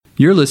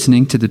You're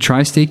listening to the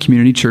Tri-State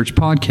Community Church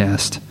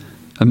Podcast,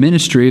 a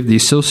ministry of the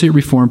Associate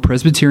Reformed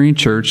Presbyterian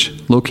Church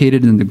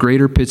located in the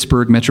greater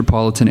Pittsburgh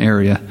metropolitan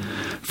area.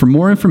 For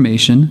more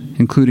information,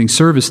 including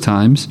service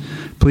times,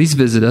 please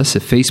visit us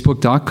at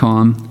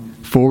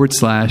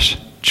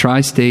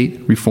facebook.com/Tri-State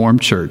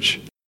Reformed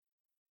Church.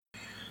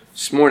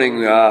 This morning,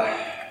 we're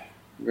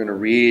going to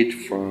read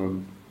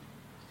from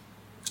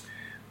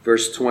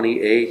verse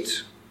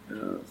 28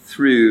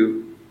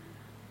 through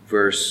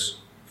verse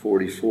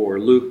 44.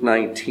 Luke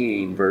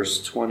 19,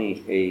 verse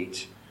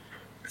 28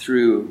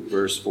 through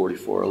verse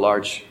 44. A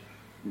large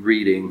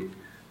reading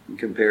in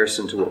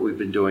comparison to what we've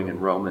been doing in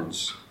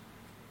Romans.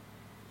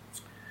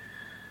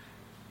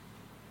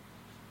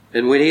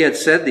 And when he had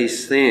said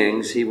these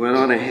things, he went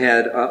on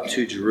ahead up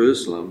to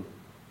Jerusalem.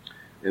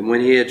 And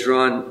when he had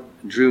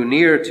drew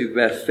near to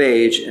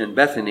Bethphage and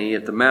Bethany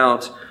at the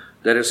mount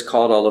that is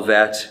called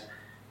Olivet,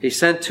 he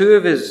sent two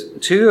of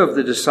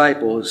the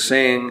disciples,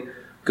 saying,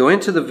 "Go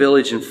into the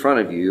village in front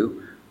of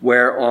you,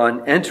 where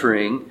on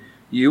entering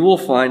you will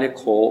find a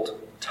colt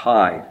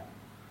tied,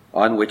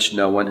 on which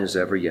no one has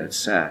ever yet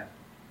sat.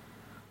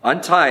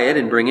 Untie it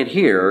and bring it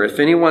here. If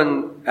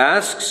anyone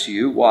asks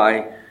you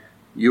why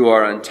you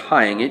are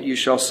untying it, you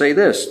shall say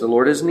this, 'The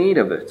Lord has need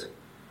of it.'"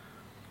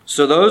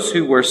 So those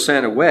who were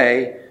sent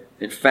away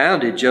and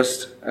found it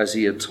just as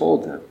he had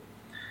told them.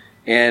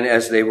 And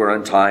as they were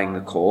untying the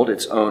colt,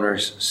 its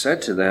owners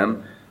said to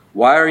them,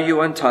 "Why are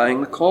you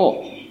untying the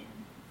colt?"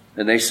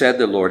 And they said,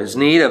 "The Lord has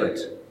need of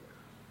it."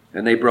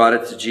 And they brought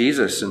it to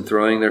Jesus, and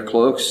throwing their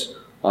cloaks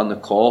on the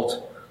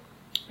colt,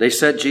 they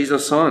set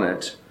Jesus on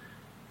it.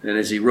 And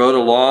as he rode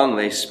along,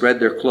 they spread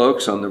their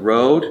cloaks on the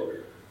road.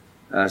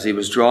 As he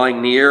was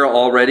drawing near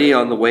already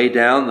on the way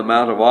down the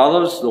Mount of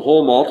Olives, the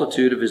whole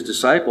multitude of his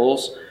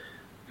disciples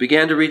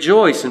began to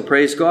rejoice and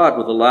praise God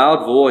with a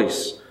loud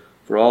voice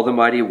for all the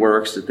mighty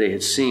works that they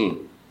had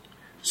seen,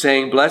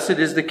 saying, "Blessed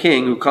is the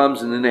King who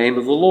comes in the name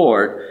of the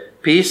Lord,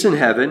 peace in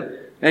heaven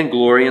and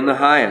glory in the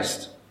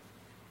highest."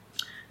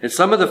 And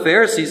some of the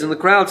Pharisees in the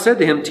crowd said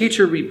to him,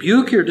 "Teacher,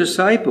 rebuke your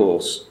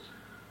disciples."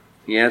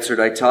 He answered,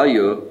 "I tell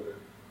you,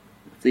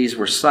 if these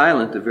were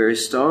silent, the very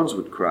stones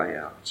would cry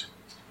out."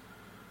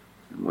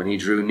 And when he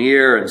drew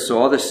near and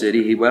saw the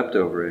city, he wept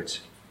over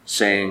it,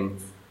 saying,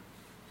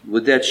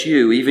 "Would that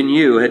you, even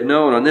you, had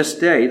known on this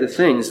day the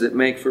things that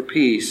make for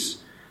peace,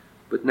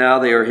 but now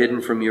they are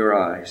hidden from your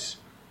eyes.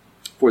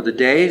 For the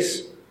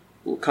days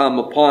will come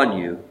upon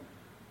you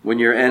when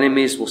your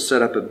enemies will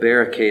set up a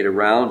barricade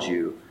around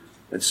you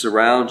and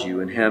surround you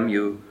and hem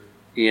you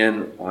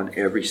in on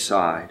every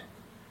side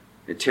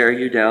and tear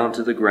you down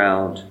to the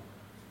ground,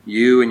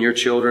 you and your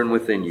children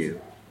within you.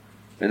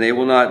 And they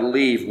will not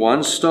leave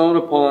one stone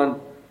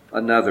upon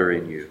another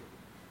in you,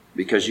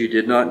 because you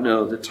did not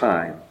know the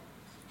time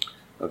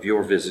of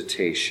your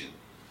visitation."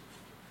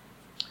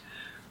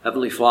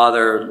 Heavenly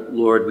Father,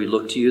 Lord, we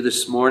look to you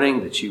this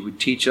morning that you would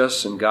teach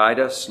us and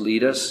guide us,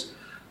 lead us.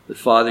 That,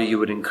 Father, you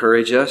would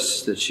encourage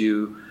us, that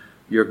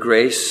your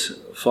grace,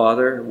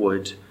 Father,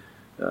 would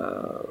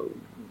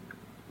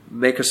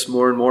make us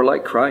more and more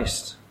like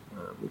Christ.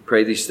 We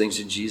pray these things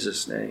in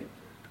Jesus' name.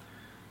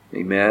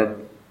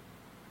 Amen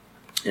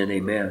and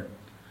amen.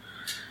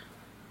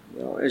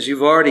 Well, as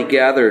you've already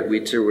gathered,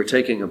 we're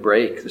taking a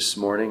break this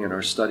morning in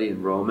our study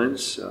in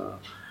Romans.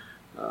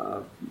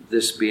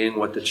 This being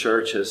what the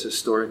church has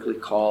historically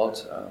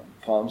called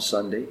Palm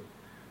Sunday.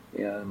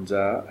 And,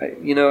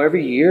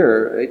 every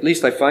year, at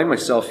least I find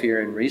myself here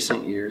in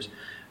recent years,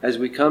 as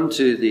we come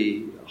to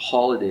the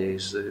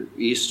holidays,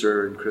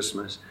 Easter and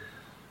Christmas,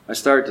 I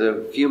start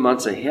a few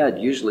months ahead,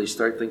 usually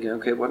start thinking,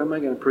 okay, what am I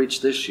going to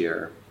preach this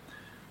year?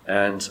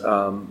 And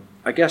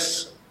I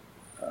guess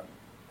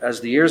as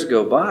the years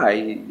go by,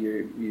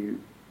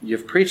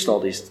 you've preached all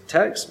these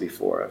texts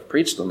before. I've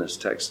preached on this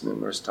text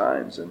numerous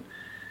times, and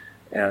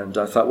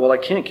I thought, well, I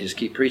can't just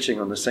keep preaching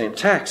on the same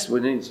text. We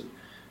need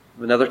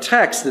another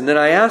text. And then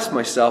I asked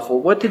myself, well,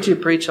 what did you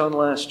preach on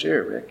last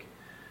year, Rick?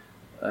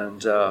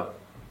 And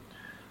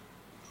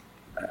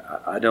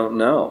I don't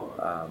know.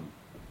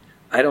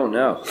 I don't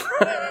know.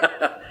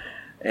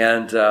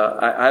 And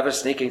I have a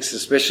sneaking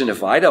suspicion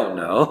if I don't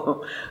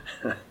know,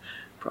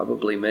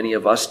 probably many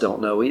of us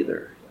don't know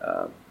either.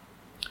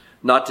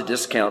 Not to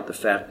discount the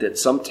fact that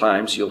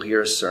sometimes you'll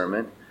hear a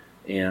sermon,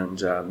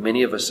 and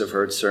many of us have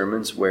heard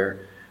sermons where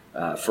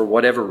for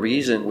whatever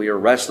reason, we are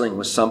wrestling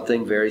with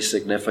something very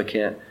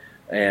significant,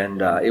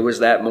 and it was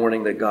that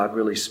morning that God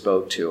really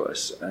spoke to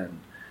us. And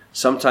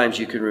sometimes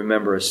you can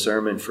remember a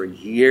sermon for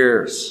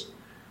years.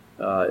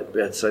 I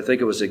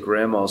think it was at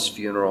Grandma's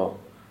funeral.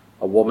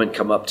 A woman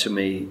come up to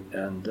me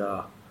and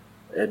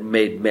had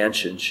made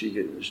mention.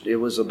 It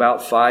was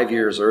about 5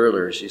 years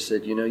earlier. She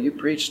said, "You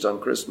preached on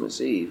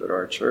Christmas Eve at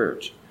our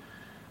church."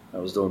 I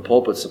was doing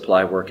pulpit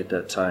supply work at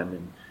that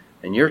time,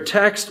 and your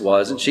text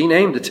was, and she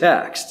named the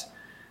text.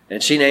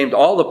 And she named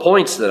all the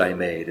points that I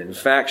made. In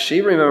fact, she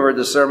remembered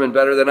the sermon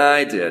better than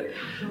I did.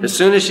 As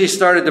soon as she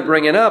started to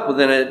bring it up, well,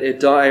 then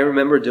I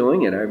remember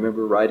doing it. I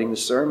remember writing the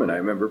sermon. I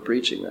remember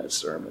preaching that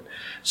sermon.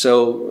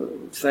 So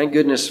thank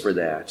goodness for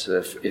that.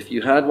 If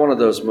you had one of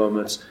those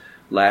moments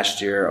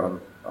last year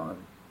on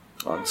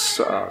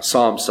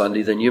Psalm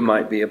Sunday, then you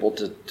might be able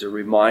to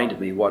remind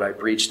me what I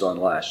preached on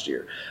last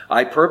year.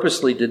 I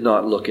purposely did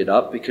not look it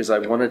up because I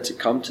wanted to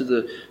come to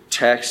the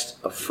text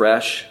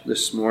afresh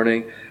this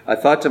morning. I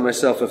thought to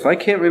myself, if I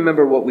can't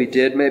remember what we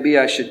did, maybe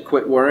I should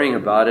quit worrying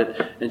about it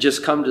and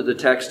just come to the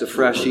text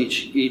afresh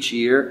each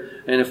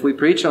year. And if we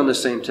preach on the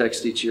same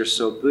text each year,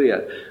 so be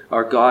it.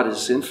 Our God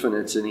is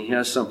infinite, and He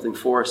has something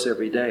for us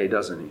every day,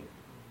 doesn't He?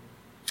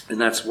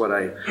 And that's what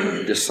I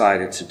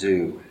decided to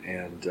do.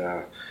 And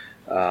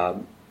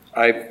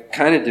I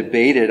kind of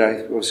debated.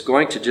 I was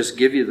going to just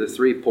give you the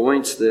 3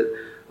 points that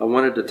I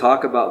wanted to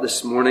talk about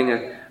this morning.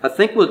 I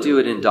think we'll do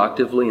it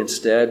inductively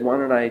instead. Why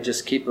don't I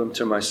just keep them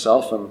to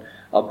myself, and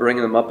I'll bring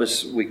them up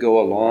as we go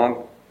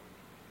along.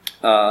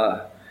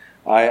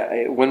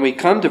 When we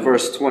come to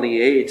verse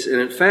 28,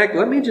 and in fact,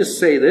 let me just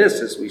say this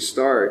as we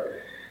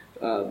start.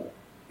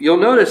 You'll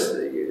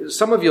notice,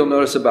 some of you will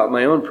notice about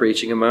my own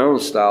preaching and my own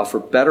style, for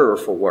better or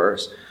for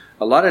worse.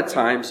 A lot of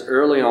times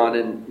early on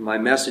in my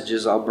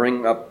messages, I'll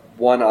bring up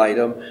one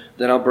item,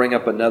 then I'll bring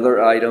up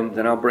another item,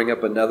 then I'll bring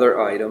up another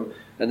item,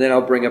 and then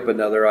I'll bring up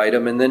another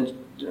item. And then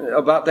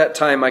about that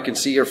time, I can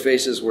see your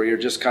faces where you're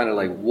just kind of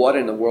like, what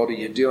in the world are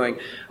you doing?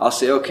 I'll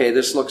say, okay,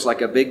 this looks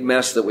like a big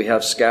mess that we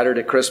have scattered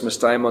at Christmas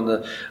time on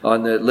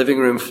the living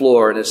room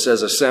floor, and it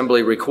says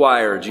assembly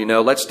required.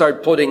 Let's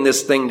start putting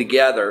this thing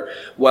together.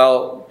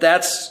 Well,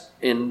 that's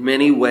in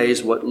many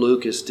ways what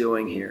Luke is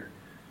doing here.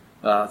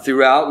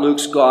 Throughout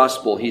Luke's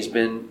gospel, he's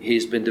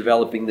been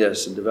developing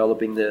this and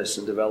developing this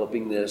and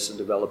developing this and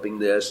developing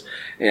this.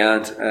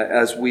 And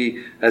as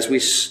we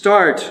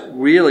start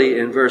really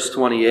in verse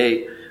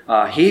 28,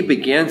 he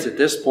begins at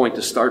this point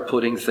to start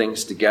putting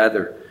things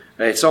together.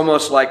 It's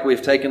almost like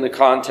we've taken the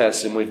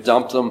contents and we've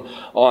dumped them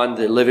on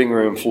the living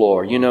room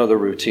floor. You know the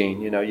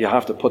routine. You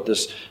have to put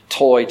this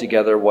toy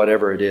together,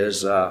 whatever it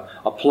is,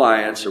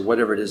 appliance or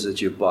whatever it is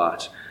that you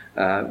bought.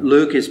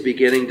 Luke is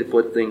beginning to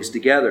put things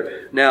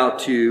together. Now,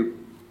 to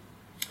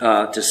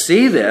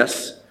see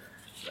this,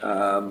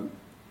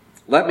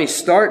 let me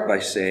start by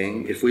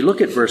saying, if we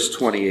look at verse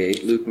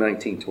 28, Luke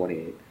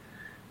 19:28,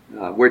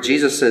 where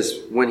Jesus says,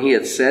 when he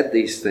had said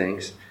these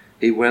things,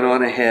 he went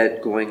on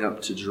ahead going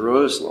up to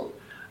Jerusalem.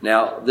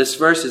 Now, this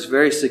verse is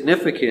very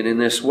significant in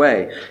this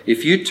way.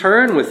 If you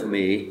turn with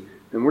me,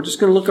 and we're just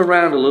going to look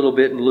around a little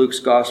bit in Luke's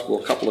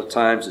gospel a couple of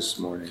times this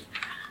morning.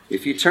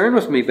 If you turn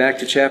with me back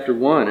to chapter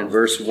 1 and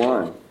verse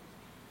 1.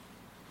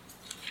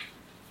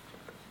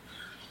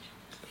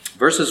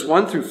 Verses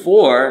 1 through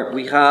 4,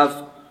 we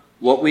have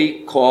what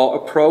we call a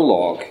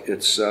prologue.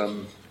 It's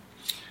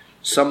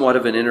somewhat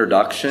of an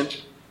introduction.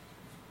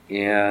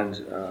 And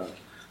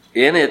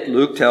in it,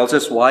 Luke tells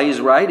us why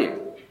he's writing.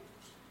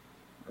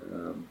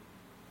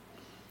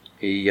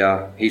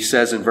 He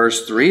says in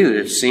verse 3 that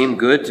it seemed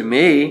good to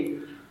me,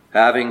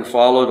 having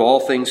followed all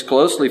things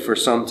closely for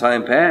some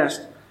time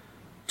past,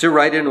 to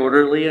write an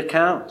orderly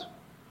account.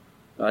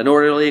 An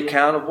orderly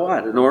account of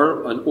what? An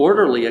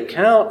orderly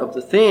account of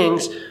the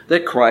things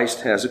that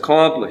Christ has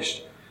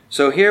accomplished.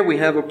 So here we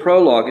have a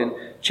prologue in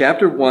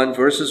chapter 1,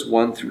 verses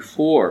 1 through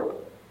 4.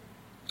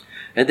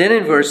 And then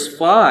in verse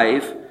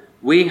 5,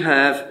 we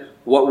have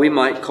what we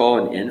might call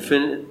an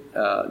infant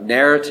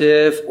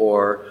narrative,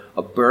 or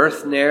a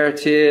birth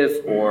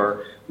narrative,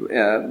 or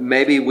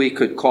maybe we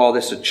could call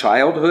this a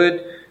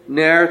childhood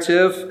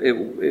narrative.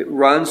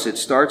 It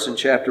starts in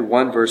chapter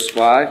 1, verse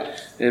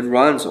 5, and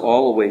runs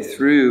all the way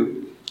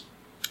through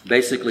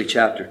basically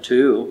chapter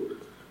 2.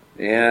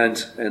 And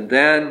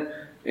then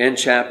in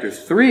chapter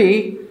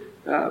 3,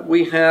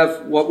 we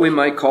have what we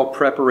might call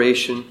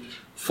preparation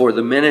for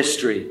the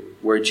ministry,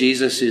 where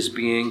Jesus is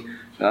being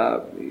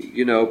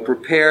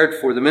prepared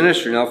for the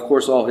ministry. Now, of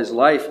course, all his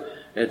life,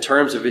 in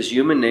terms of his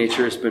human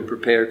nature, has been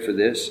prepared for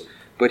this.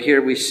 But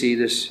here we see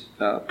this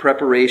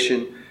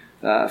preparation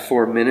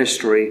for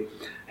ministry.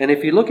 And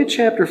if you look at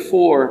chapter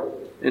 4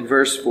 and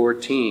verse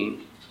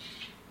 14,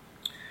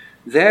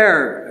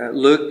 there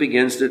Luke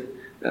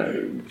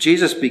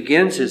Jesus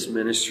begins his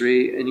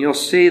ministry, and you'll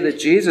see that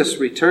Jesus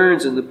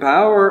returns in the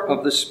power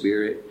of the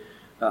Spirit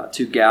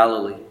to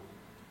Galilee.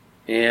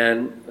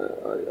 And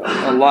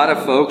a lot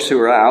of folks who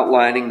are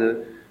outlining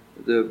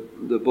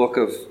the book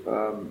of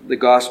the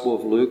Gospel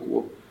of Luke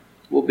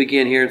will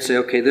begin here and say,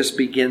 okay, this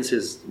begins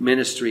his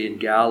ministry in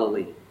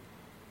Galilee.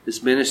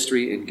 His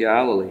ministry in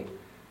Galilee.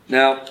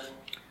 Now,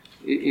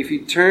 if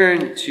you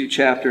turn to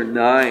chapter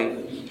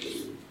 9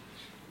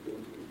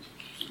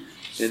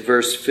 in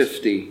verse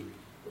 50,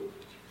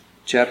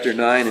 chapter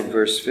 9 and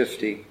verse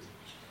 50.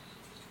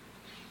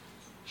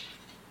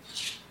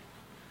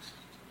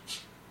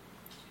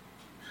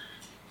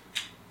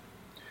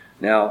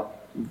 Now,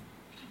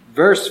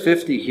 verse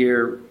 50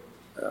 here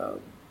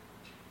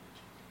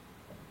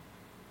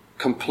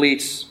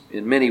completes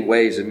in many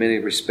ways, in many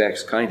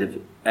respects, kind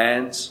of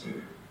ends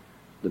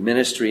the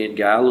ministry in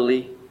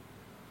Galilee.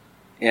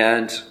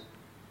 And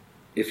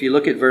if you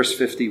look at verse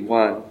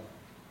 51,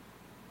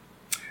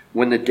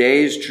 when the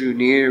days drew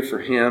near for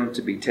him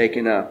to be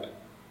taken up,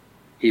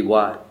 he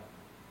what?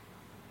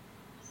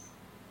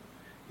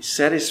 He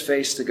set his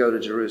face to go to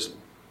Jerusalem.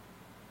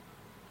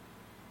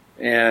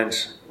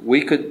 And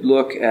we could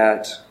look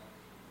at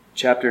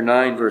chapter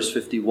 9, verse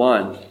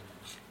 51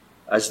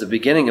 as the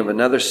beginning of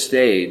another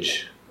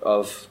stage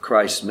of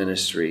Christ's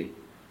ministry,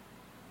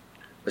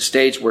 a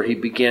stage where he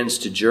begins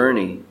to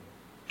journey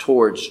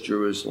towards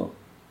Jerusalem.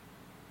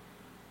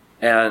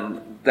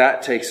 And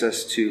that takes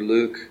us to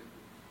Luke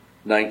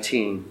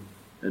 19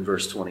 and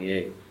verse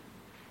 28.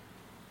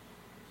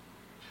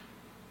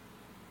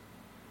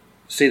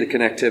 See the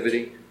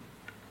connectivity?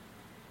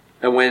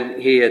 And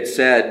when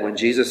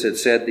Jesus had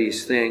said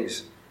these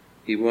things,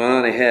 he went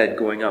on ahead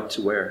going up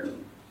to where?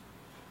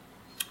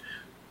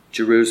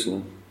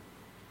 Jerusalem.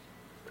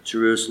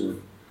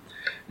 Jerusalem.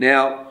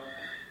 Now,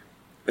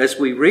 as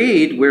we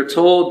read, we're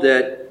told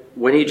that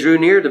when he drew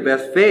near to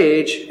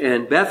Bethphage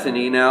and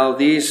Bethany, now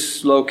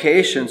these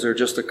locations are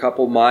just a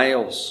couple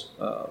miles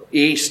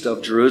east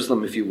of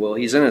Jerusalem, if you will.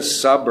 He's in the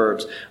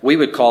suburbs. We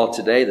would call it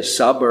today the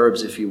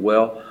suburbs, if you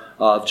will,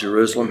 of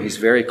Jerusalem. He's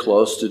very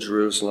close to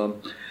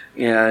Jerusalem.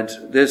 And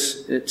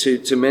this,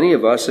 to many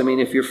of us, I mean,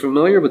 if you're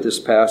familiar with this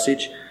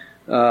passage,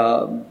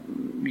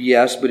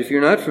 yes, but if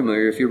you're not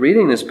familiar, if you're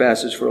reading this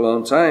passage for a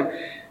long time,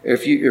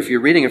 if you're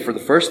reading it for the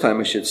first time,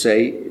 I should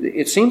say,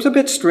 it seems a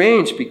bit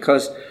strange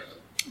because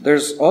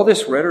there's all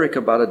this rhetoric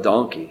about a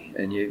donkey,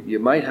 and you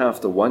might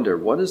have to wonder,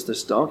 what has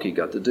this donkey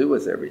got to do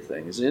with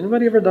everything? Has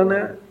anybody ever done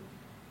that?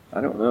 I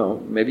don't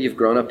know. Maybe you've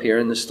grown up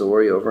hearing this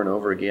story over and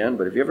over again,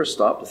 but have you ever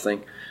stopped to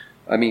think,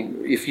 I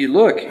mean, if you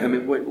look, I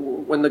mean,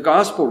 when the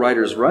gospel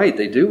writers write,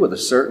 they do with a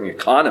certain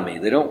economy.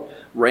 They don't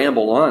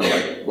ramble on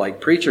like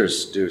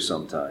preachers do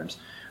sometimes.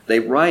 They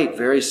write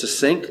very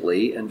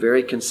succinctly and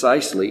very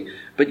concisely,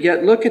 but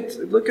yet look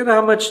at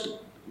how much,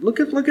 look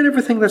at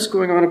everything that's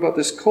going on about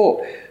this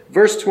cult.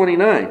 Verse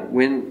 29,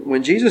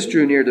 when Jesus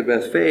drew near to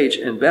Bethphage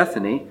and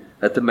Bethany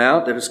at the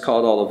mount that is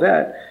called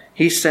Olivet,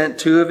 he sent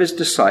two of his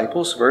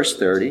disciples, verse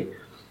 30,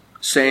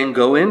 saying,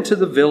 "Go into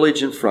the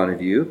village in front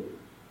of you,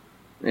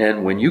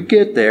 and when you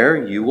get there,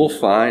 you will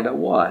find a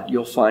what?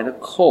 You'll find a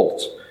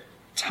colt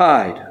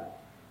tied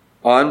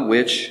on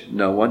which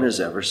no one has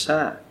ever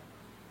sat."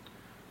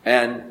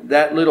 And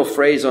that little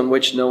phrase, "on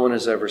which no one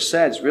has ever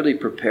sat," is really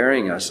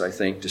preparing us, I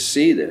think, to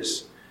see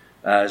this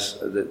as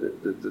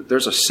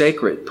there's a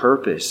sacred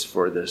purpose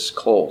for this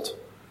colt.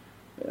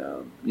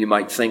 You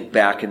might think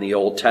back in the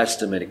Old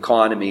Testament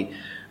economy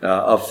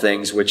of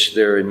things, which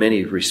they're in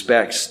many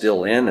respects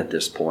still in at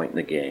this point in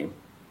the game,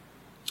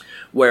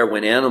 where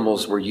when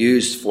animals were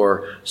used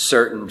for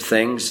certain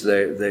things,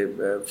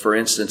 for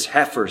instance,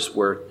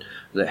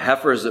 the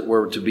heifers that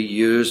were to be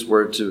used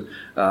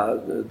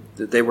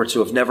they were to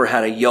have never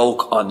had a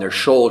yoke on their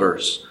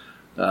shoulders.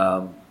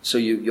 So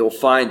you'll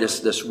find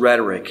this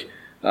rhetoric.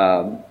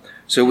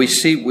 So we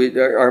see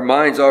our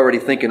mind's already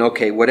thinking,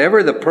 okay,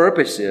 whatever the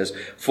purpose is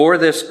for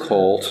this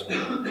colt,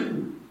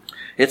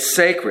 it's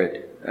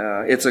sacred.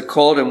 It's a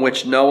colt in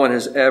which no one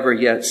has ever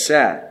yet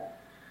sat.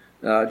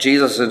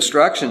 Jesus'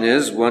 instruction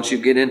is, once you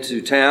get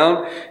into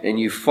town and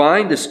you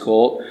find this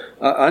colt,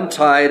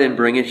 untie it and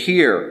bring it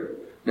here.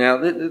 Now,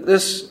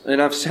 this,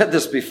 and I've said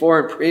this before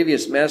in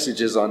previous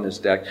messages on this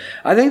deck,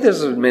 I think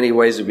this in many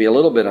ways would be a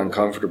little bit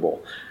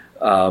uncomfortable.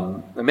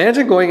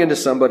 Imagine going into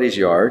somebody's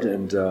yard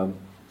and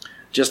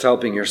just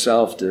helping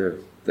yourself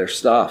to their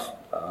stuff.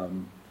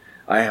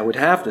 I would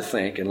have to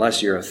think,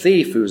 unless you're a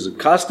thief who's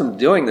accustomed to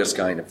doing this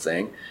kind of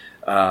thing,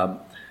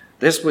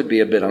 this would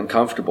be a bit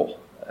uncomfortable.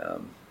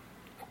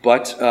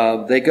 But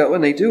they go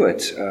and they do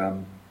it.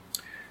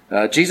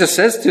 Jesus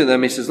says to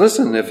them, he says,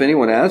 "Listen, if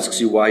anyone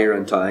asks you why you're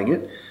untying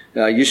it,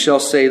 you shall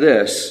say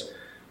this,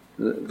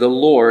 the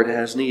Lord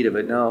has need of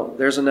it." Now,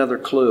 there's another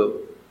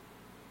clue.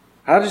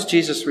 How does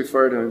Jesus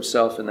refer to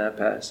himself in that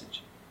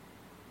passage?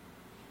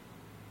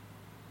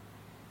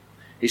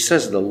 He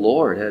says the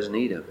Lord has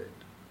need of it.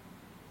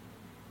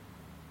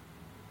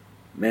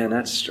 Man,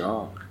 that's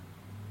strong.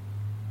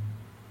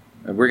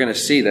 And we're going to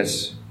see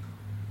that's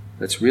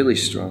really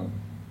strong.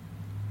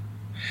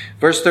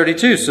 Verse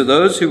 32, "So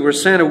those who were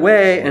sent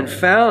away and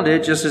found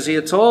it just as he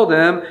had told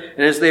them,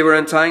 and as they were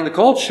untying the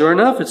colt, sure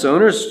enough, its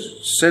owners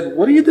said,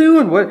 'What are you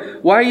doing?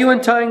 Why are you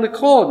untying the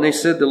colt?' And they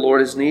said, 'The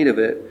Lord has need of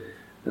it.'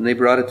 And they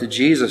brought it to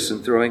Jesus,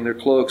 and throwing their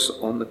cloaks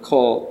on the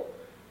colt,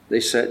 they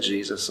set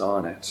Jesus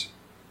on it."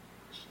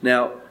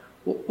 Now,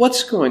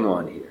 what's going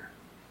on here?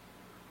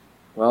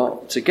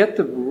 Well, to get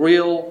the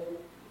real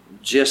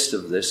gist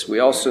of this, we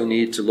also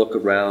need to look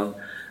around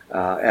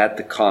at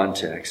the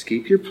context.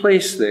 Keep your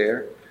place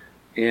there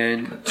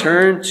and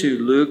turn to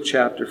Luke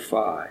chapter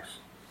 5.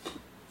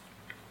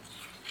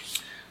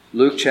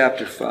 Luke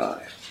chapter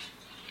 5.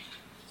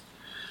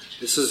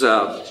 This is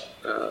a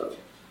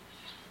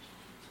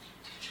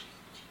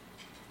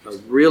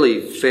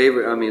really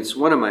favorite, it's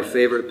one of my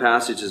favorite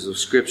passages of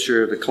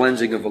Scripture, the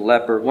cleansing of a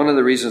leper. One of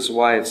the reasons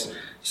why it's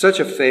such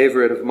a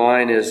favorite of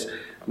mine is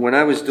when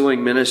I was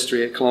doing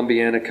ministry at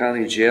Columbiana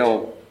County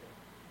Jail,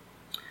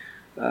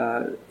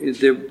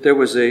 there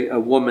was a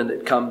woman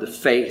that come to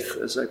faith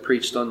as I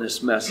preached on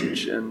this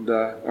message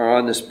or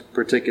on this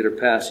particular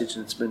passage,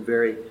 and it's been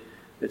very,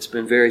 it's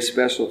been very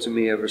special to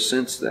me ever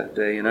since that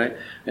day.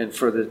 And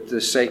for the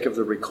sake of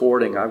the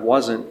recording, I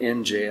wasn't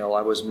in jail.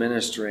 I was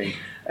ministering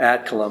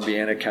at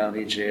Columbiana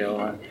County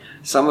Jail.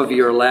 Some of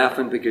you are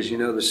laughing because you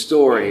know the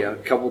story.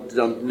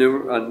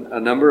 A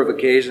number of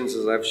occasions,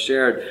 as I've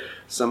shared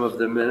some of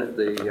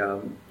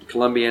the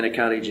Columbiana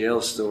County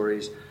Jail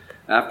stories,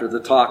 after the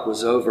talk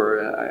was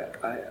over,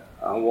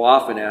 I will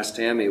often ask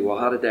Tammy, well,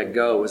 how did that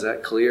go? Was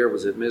that clear?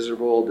 Was it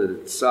miserable? Did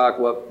it suck?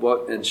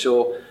 What? And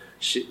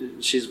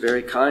she's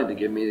very kind to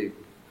give me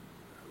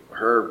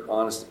her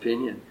honest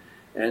opinion.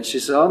 And she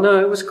said, oh,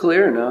 no, it was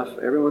clear enough.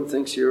 Everyone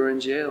thinks you were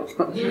in jail.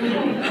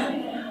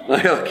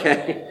 Like,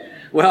 okay.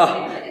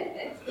 Well,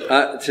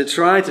 to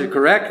try to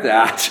correct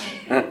that,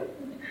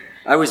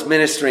 I was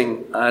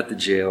ministering at the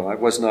jail. I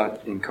was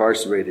not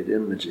incarcerated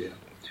in the jail.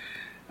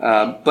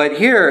 But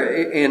here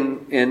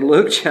in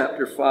Luke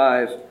chapter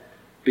 5,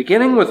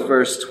 beginning with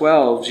verse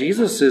 12,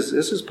 this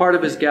is part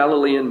of his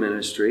Galilean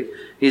ministry.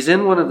 He's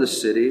in one of the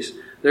cities.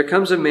 There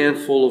comes a man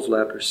full of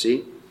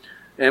leprosy.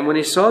 And when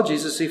he saw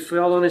Jesus, he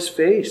fell on his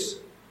face.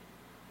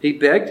 He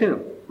begged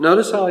him.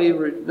 Notice how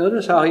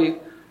he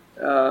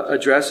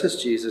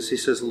addresses Jesus. He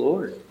says,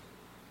 Lord,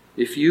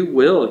 if you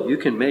will, you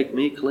can make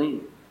me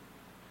clean.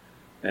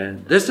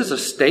 And this is a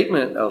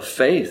statement of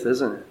faith,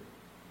 isn't it?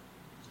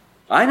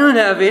 I don't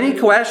have any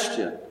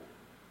question.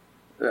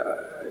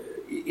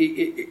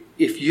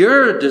 If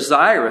you're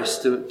desirous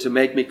to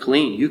make me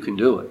clean, you can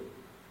do it.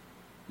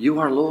 You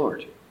are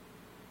Lord.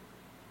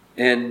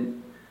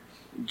 And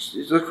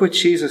look what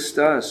Jesus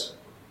does.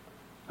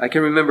 I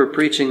can remember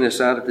preaching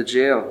this out at the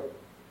jail.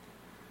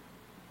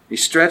 He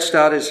stretched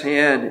out his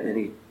hand and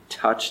he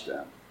touched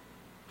them.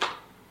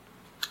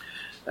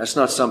 That's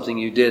not something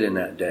you did in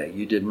that day.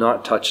 You did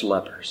not touch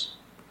lepers.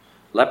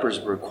 Lepers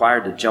were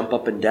required to jump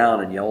up and down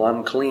and yell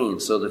unclean,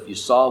 so that if you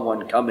saw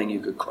one coming,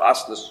 you could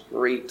cross the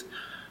street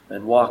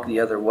and walk the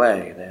other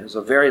way. It was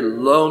a very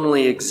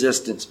lonely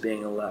existence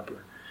being a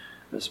leper.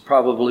 It was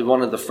probably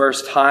one of the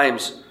first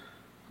times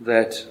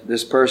that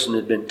this person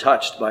had been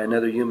touched by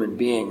another human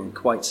being in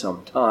quite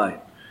some time.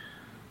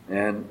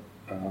 And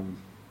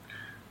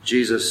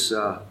Jesus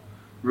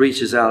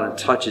reaches out and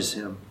touches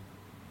him.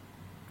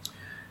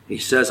 He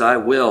says, I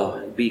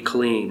will be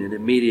clean. And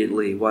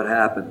immediately what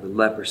happened? The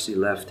leprosy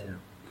left him.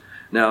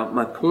 Now,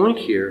 my point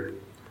here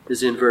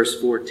is in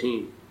verse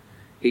 14.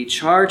 He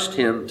charged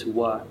him to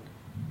what?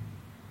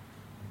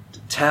 To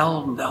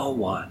tell no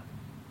one,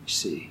 you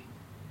see.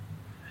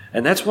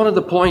 And that's one of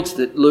the points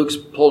that Luke's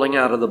pulling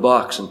out of the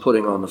box and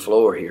putting on the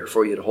floor here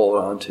for you to hold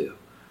on to.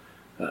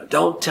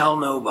 Don't tell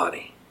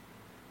nobody.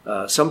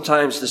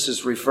 Sometimes this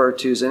is referred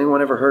to, has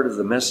anyone ever heard of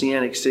the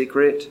Messianic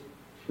secret?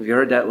 Have you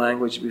heard that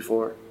language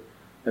before?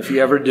 If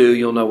you ever do,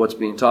 you'll know what's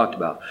being talked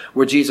about.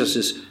 Where Jesus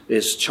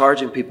is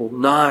charging people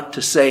not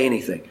to say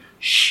anything.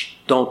 Shh,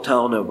 don't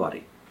tell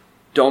nobody.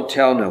 Don't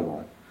tell no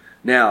one.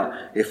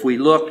 Now, if we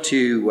look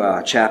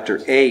to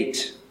chapter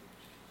 8.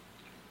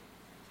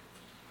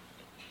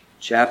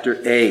 Chapter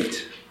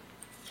 8.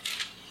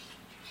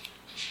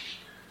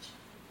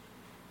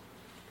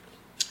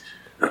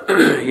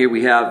 Here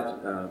we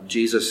have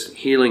Jesus'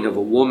 healing of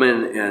a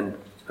woman and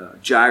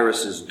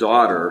Jairus'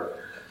 daughter.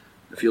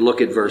 If you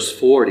look at verse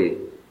 40.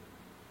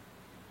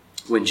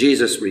 When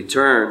Jesus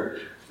returned,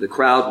 the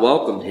crowd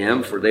welcomed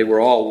him, for they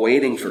were all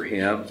waiting for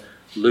him.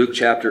 Luke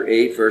chapter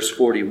 8, verse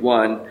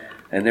 41.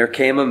 And there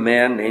came a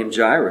man named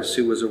Jairus,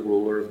 who was a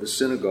ruler of the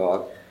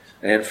synagogue.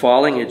 And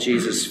falling at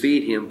Jesus'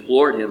 feet, he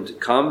implored him to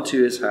come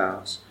to his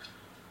house.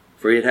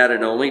 For he had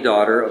an only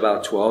daughter,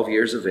 about 12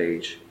 years of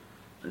age,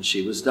 and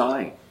she was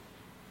dying.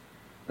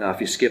 Now,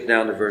 if you skip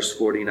down to verse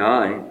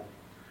 49,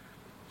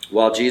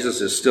 while Jesus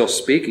is still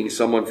speaking,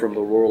 someone from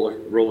the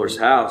ruler's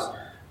house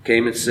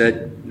came and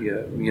said,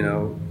 you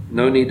know,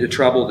 no need to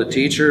trouble the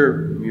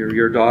teacher.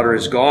 Your daughter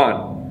is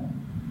gone.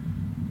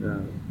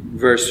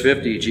 Verse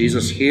 50,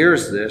 Jesus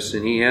hears this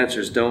and he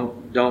answers,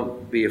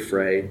 don't be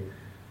afraid.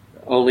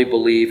 Only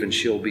believe and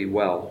she'll be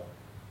well.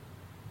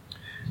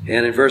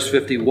 And in verse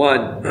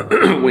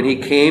 51, when he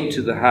came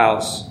to the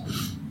house,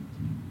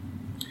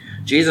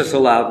 Jesus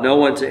allowed no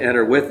one to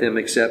enter with him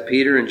except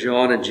Peter and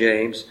John and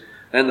James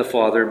and the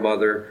father and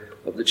mother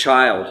of the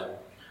child.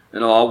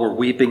 And all were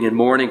weeping and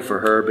mourning for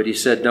her. But he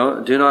said,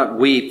 do not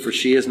weep, for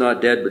she is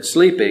not dead but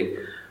sleeping.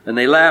 And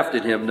they laughed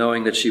at him,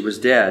 knowing that she was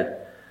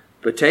dead.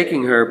 But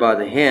taking her by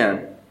the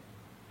hand,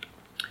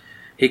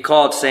 he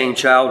called, saying,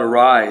 Child,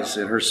 arise.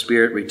 And her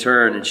spirit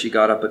returned, and she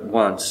got up at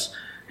once.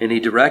 And he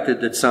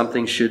directed that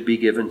something should be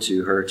given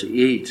to her to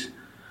eat.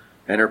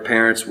 And her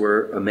parents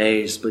were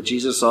amazed. But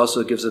Jesus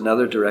also gives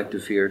another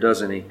directive here,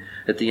 doesn't he?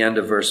 At the end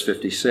of verse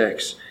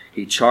 56.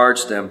 He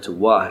charged them to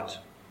what?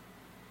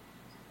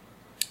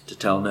 To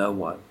tell no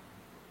one.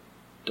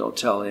 Don't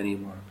tell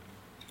anyone.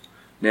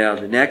 Now,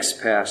 the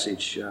next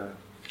passage,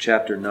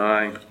 chapter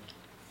 9.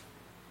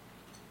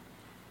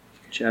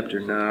 Chapter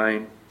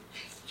 9,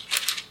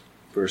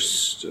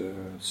 verse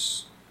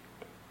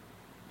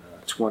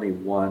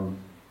 21.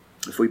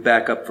 If we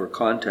back up for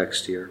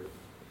context here,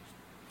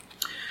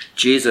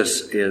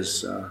 Jesus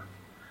is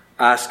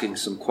asking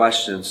some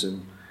questions,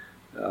 and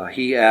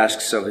he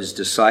asks of his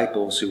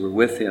disciples who were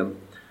with him,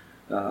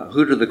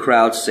 who do the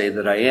crowds say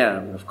that I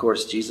am? And of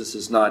course, Jesus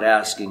is not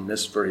asking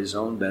this for his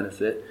own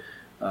benefit.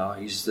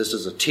 This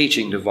is a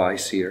teaching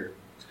device here.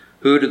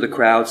 Who do the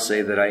crowds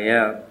say that I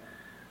am?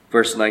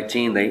 Verse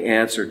 19, they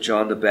answered,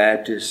 John the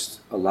Baptist,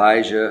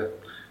 Elijah,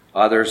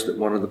 others that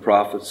one of the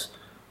prophets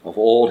of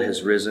old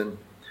has risen.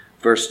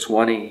 Verse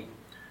 20,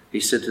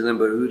 he said to them,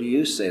 but who do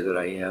you say that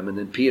I am? And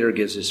then Peter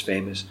gives his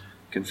famous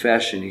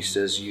confession. He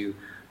says, you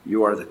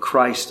are the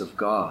Christ of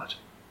God.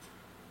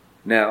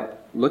 Now,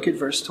 look at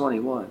verse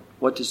 21.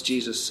 What does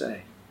Jesus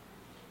say?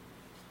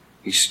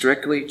 He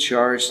strictly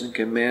charged and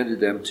commanded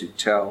them to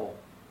tell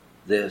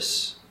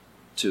this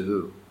to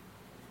who?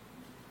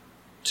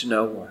 To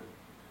no one.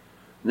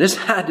 And this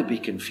had to be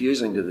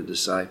confusing to the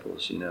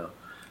disciples,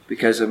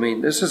 because,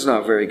 this is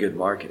not very good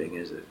marketing,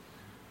 is it?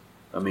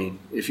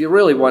 If you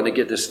really want to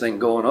get this thing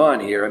going on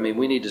here,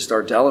 we need to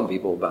start telling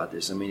people about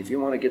this. If you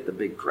want to get the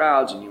big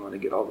crowds and you want to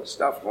get all this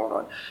stuff going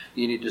on,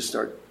 you need to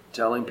start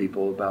telling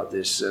people about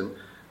this.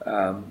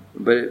 But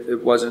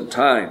it wasn't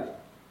time.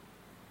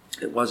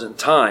 It wasn't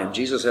time.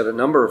 Jesus had a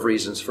number of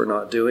reasons for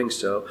not doing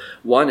so.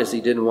 One is he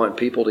didn't want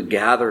people to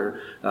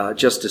gather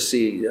just to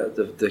see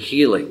the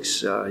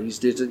healings. He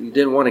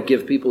didn't want to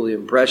give people the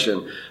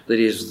impression that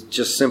he is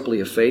just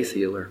simply a faith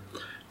healer.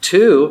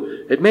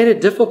 Two, it made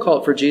it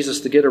difficult for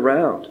Jesus to get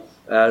around.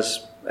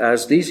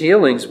 As these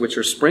healings, which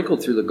are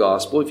sprinkled through the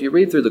gospel, if you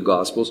read through the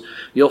gospels,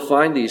 you'll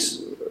find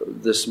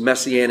this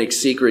messianic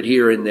secret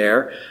here and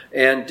there.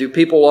 And do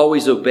people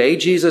always obey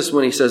Jesus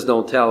when he says,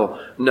 don't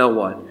tell no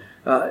one?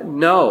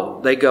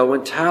 No, they go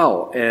and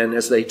tell. And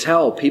as they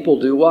tell, people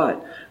do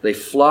what? They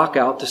flock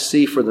out to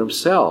see for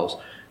themselves.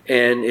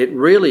 And it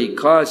really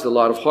caused a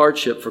lot of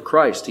hardship for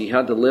Christ. He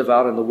had to live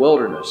out in the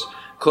wilderness.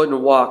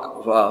 Couldn't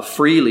walk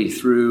freely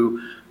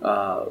through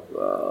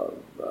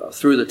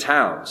the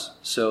towns.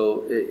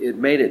 So it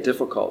made it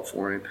difficult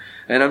for him.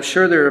 And I'm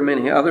sure there are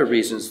many other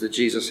reasons that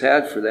Jesus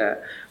had for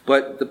that.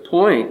 But the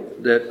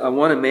point that I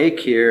want to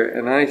make here,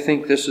 and I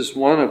think this is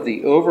one of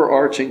the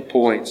overarching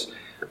points,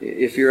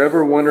 if you're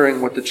ever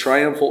wondering what the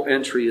triumphal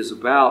entry is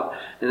about,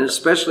 and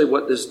especially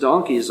what this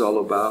donkey is all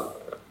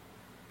about,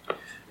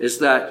 is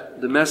that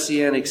the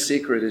messianic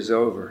secret is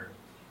over.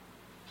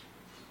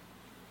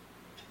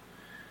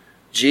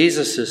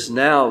 Jesus is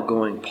now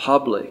going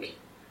public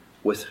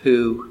with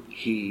who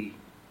he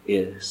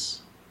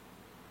is.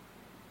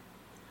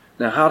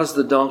 Now, how does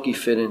the donkey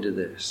fit into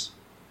this?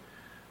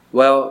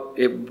 Well,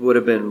 it would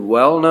have been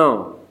well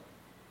known,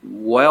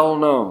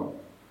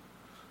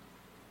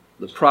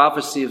 the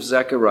prophecy of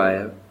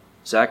Zechariah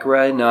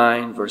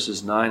 9,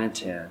 verses 9 and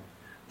 10,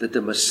 that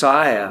the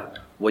Messiah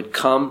would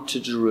come to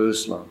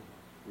Jerusalem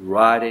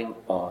riding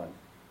on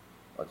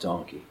a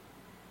donkey.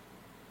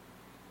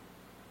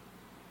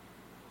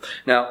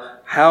 Now,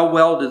 how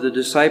well did the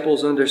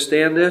disciples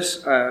understand this?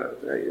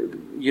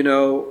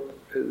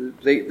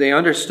 They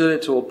understood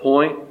it to a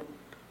point.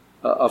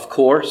 Of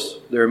course,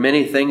 there are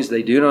many things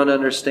they do not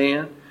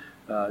understand.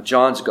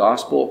 John's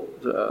gospel,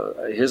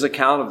 his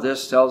account of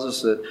this tells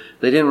us that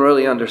they didn't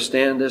really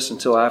understand this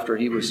until after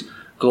he was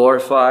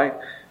glorified.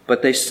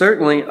 But they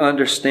certainly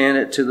understand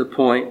it to the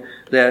point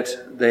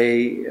that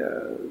they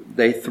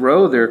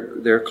throw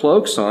their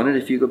cloaks on it.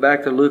 If you go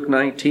back to Luke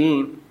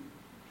 19,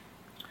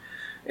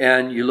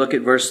 and you look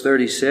at verse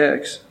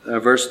 35,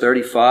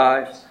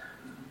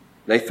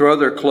 they throw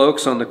their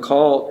cloaks on the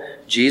colt.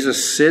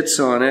 Jesus sits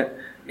on it,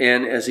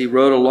 and as he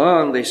rode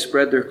along, they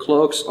spread their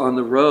cloaks on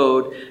the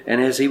road. And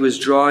as he was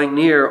drawing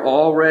near,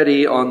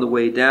 already on the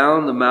way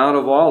down the Mount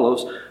of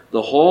Olives,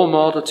 the whole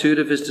multitude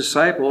of his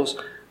disciples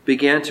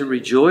began to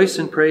rejoice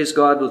and praise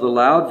God with a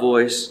loud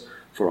voice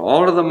for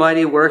all of the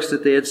mighty works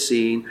that they had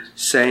seen,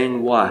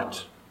 saying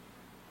what?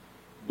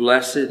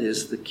 Blessed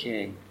is the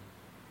King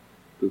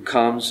who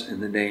comes in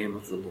the name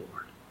of the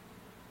Lord.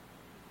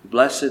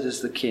 Blessed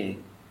is the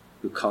King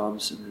who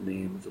comes in the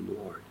name of the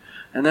Lord.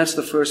 And that's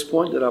the first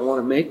point that I want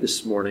to make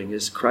this morning,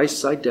 is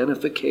Christ's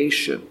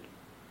identification.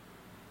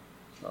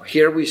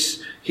 Here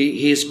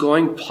he is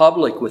going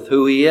public with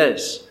who he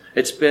is.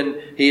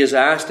 He has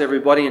asked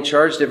everybody and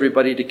charged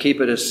everybody to keep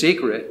it a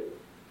secret.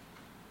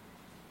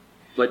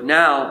 But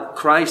now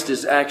Christ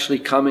is actually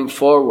coming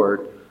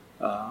forward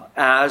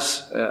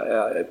as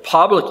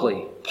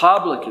publicly,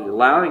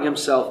 allowing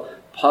himself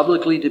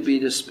publicly to be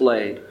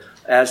displayed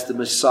as the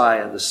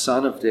Messiah, the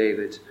Son of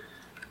David,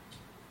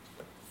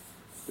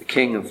 the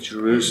King of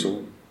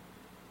Jerusalem.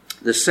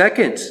 The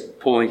second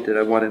point that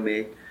I want to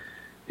make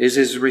is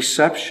his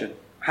reception.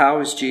 How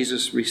is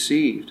Jesus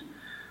received?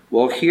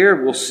 Well, here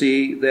we'll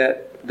see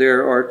that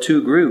there are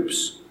two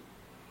groups.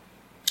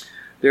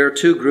 There are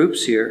two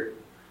groups here.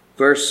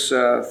 Verse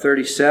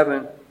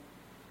 37,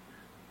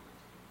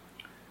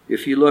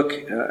 if you look,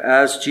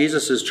 as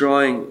Jesus is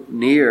drawing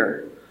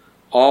near,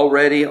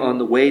 already on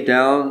the way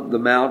down the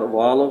Mount of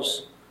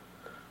Olives,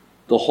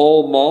 the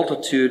whole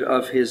multitude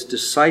of his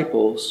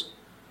disciples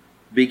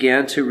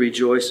began to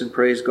rejoice and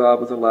praise God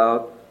with a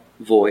loud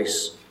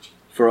voice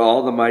for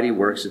all the mighty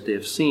works that they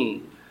have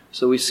seen.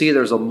 So we see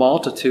there's a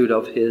multitude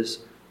of his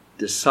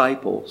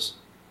disciples.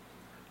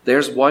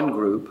 There's one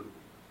group.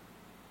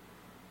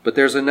 But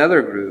there's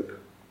another group.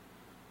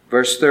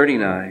 Verse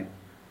 39.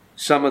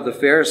 Some of the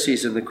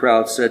Pharisees in the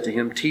crowd said to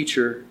him,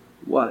 "Teacher,"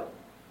 what?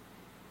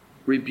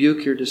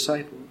 "Rebuke your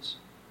disciples."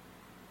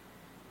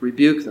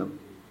 Rebuke them.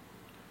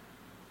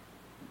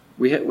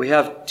 We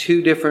have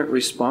two different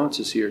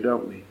responses here,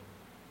 don't we?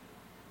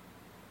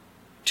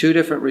 Two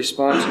different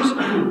responses.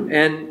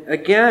 And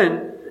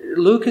again,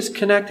 Luke is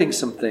connecting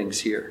some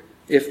things here.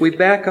 If we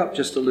back up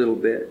just a little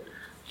bit,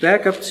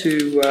 back up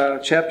to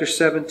chapter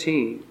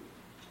 17.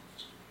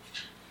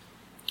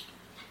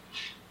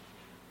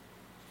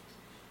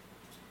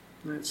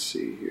 Let's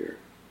see here.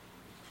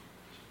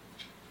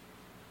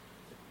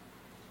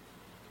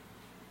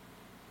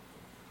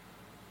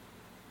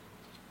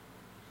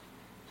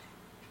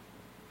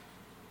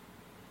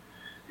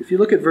 If you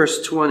look at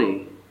verse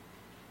 20,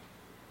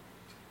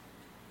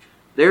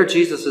 there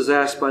Jesus is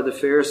asked by the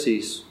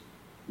Pharisees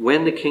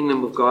when the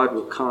kingdom of God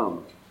will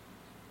come.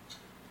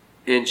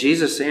 And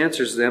Jesus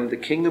answers them, "The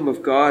kingdom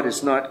of God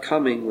is not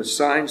coming with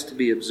signs to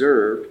be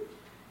observed,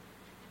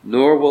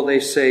 nor will they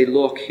say,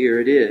 'Look, here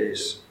it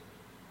is,'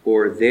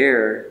 or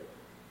 'there,'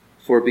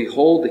 for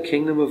behold, the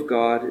kingdom of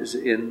God is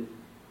in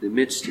the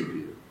midst of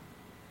you."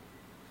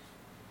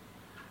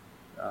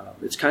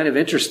 It's kind of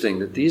interesting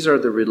that these are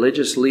the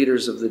religious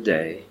leaders of the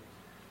day,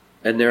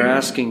 and they're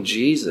asking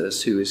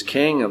Jesus, who is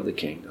king of the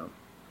kingdom,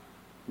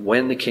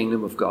 when the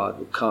kingdom of God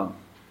will come.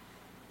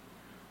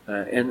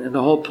 And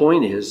the whole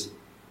point is,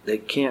 they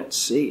can't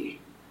see.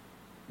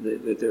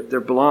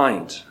 They're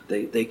blind.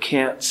 They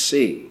can't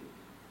see.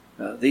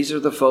 These are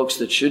the folks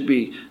that should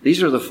be,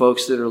 these are the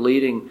folks that are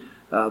leading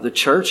the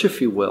church,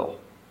 if you will.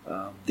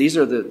 These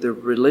are the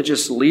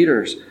religious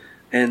leaders,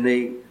 and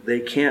they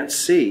can't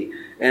see.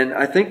 And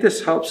I think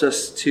this helps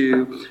us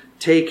to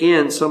take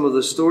in some of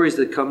the stories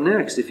that come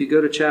next. If you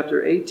go to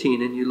chapter 18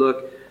 and you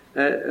look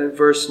at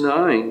verse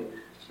 9,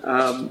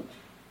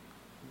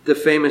 the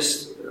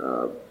famous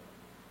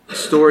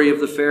story of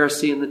the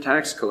Pharisee and the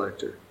tax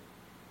collector.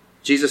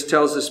 Jesus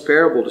tells this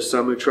parable to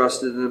some who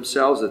trusted in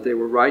themselves that they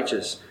were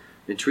righteous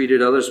and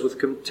treated others with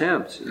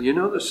contempt. You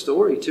know the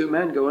story. Two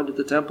men go into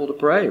the temple to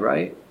pray,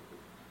 right?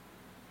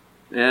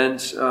 And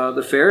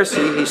the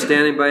Pharisee, he's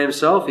standing by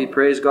himself. He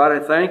prays, "God, I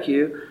thank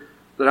you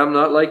that I'm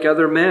not like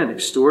other men,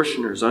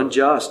 extortioners,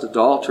 unjust,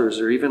 adulterers,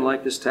 or even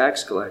like this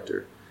tax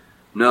collector.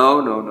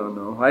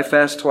 No. I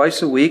fast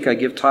twice a week. I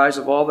give tithes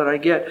of all that I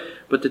get."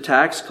 But the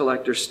tax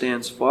collector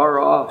stands far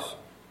off.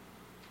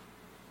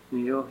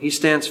 He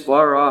stands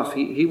far off.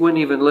 He wouldn't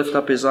even lift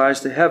up his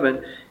eyes to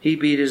heaven. He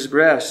beat his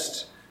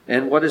breast.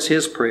 And what is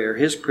his prayer?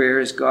 His prayer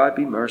is, "God,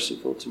 be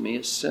merciful to me,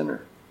 a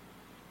sinner."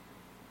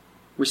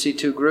 We see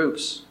two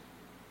groups.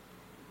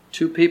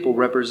 Two people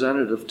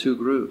representative of two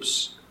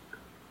groups.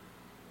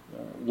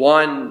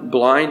 One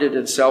blinded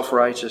in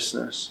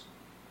self-righteousness.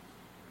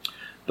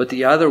 But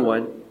the other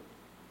one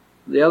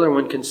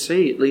can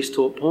see, at least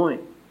to a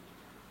point.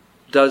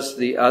 Does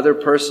the other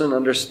person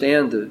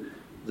understand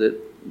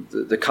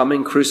the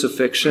coming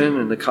crucifixion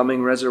and the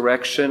coming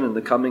resurrection and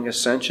the coming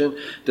ascension?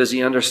 Does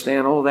he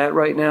understand all that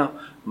right now?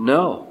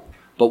 No.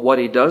 But what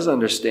he does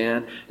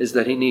understand is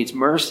that he needs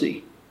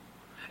mercy.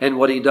 And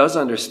what he does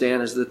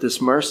understand is that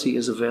this mercy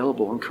is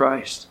available in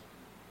Christ.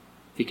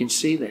 He can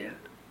see that.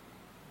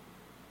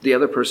 The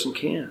other person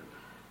can't.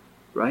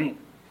 Right?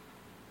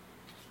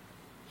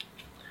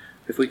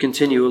 If we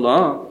continue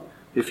along,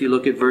 if you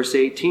look at verse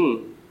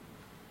 18,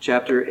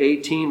 chapter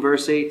 18,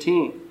 verse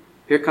 18,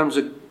 here comes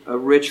a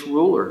rich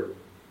ruler.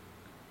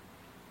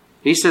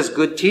 He says,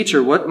 "Good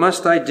teacher, what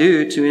must I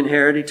do to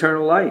inherit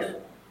eternal life?"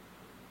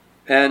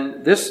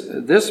 And this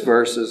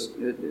verse,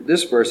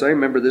 I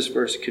remember this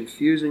verse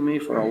confusing me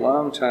for a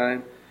long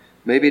time.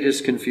 Maybe it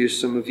has confused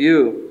some of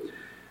you.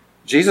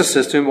 Jesus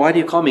says to him, "Why do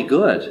you call me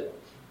good?"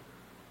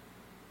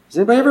 Has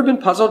anybody ever been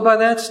puzzled by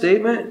that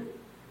statement?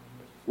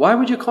 Why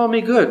would you call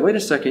me good? Wait a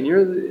second,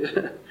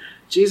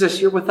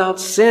 Jesus, you're without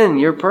sin.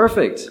 You're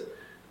perfect.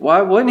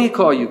 Why wouldn't he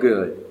call you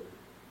good?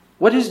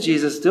 What is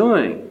Jesus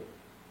doing?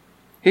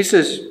 He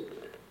says,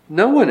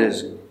 no one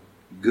is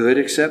good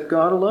except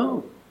God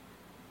alone.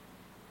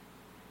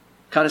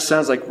 Kind of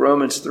sounds like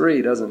Romans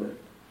 3, doesn't it?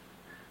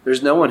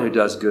 There's no one who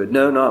does good.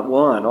 No, not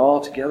one. All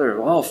together,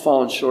 all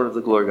fallen short of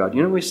the glory of God.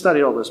 You know, we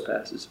studied all those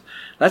passages.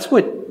 That's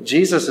what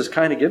Jesus has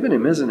kind of given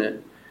him, isn't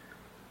it?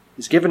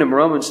 He's given him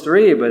Romans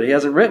 3, but he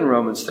hasn't written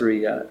Romans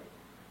 3 yet.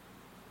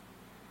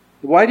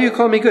 Why do you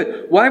call me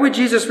good? Why would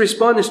Jesus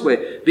respond this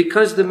way?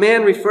 Because the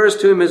man refers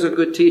to him as a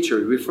good teacher.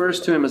 He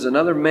refers to him as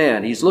another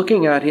man. He's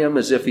looking at him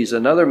as if he's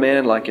another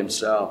man like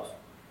himself.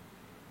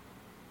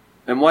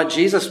 And what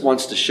Jesus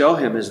wants to show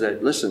him is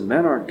that, listen,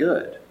 men aren't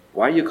good.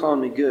 Why are you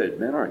calling me good?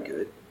 Men aren't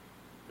good.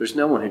 There's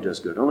no one who does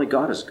good. Only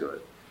God is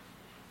good.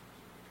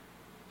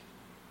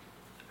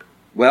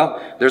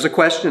 Well, there's a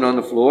question on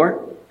the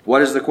floor.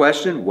 What is the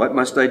question? What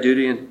must I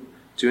do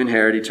to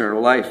inherit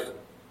eternal life?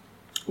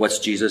 What's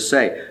Jesus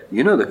say?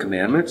 You know the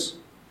commandments.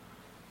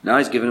 Now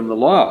he's given him the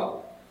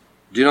law.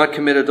 Do not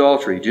commit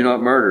adultery. Do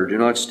not murder. Do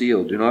not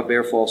steal. Do not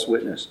bear false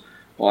witness.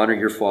 Honor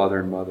your father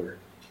and mother.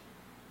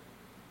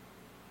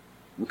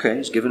 Okay,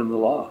 he's given him the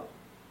law.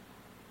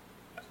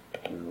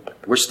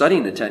 We're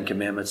studying the Ten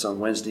Commandments on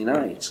Wednesday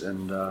nights,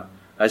 and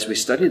as we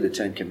study the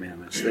Ten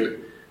Commandments,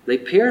 they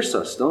pierce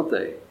us, don't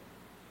they?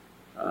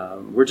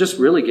 We're just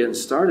really getting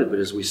started, but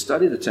as we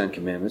study the Ten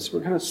Commandments,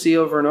 we're going to see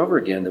over and over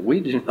again that we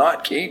do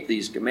not keep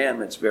these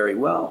commandments very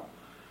well.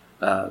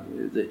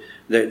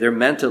 They're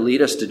meant to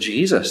lead us to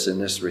Jesus in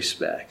this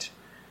respect.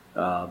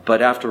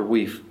 But after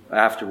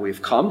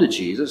we've come to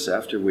Jesus,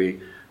 as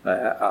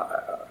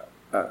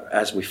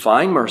we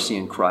find mercy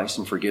in Christ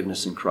and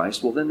forgiveness in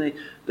Christ, well, then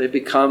they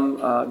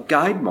become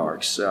guide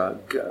marks,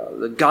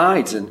 the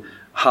guides in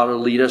how to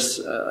lead us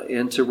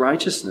into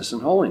righteousness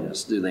and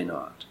holiness, do they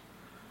not?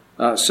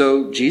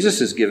 So Jesus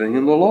is giving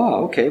him the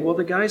law. Okay, well,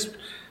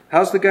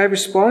 how's the guy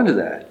respond to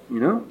that?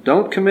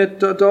 Don't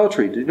commit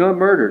adultery, do not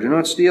murder, do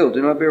not steal,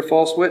 do not bear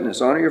false witness,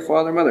 honor your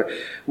father and mother.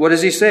 What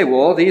does he say? Well,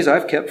 all these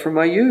I've kept from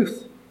my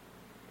youth.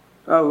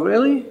 Oh,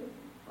 really?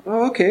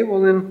 Oh, okay,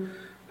 well then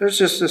there's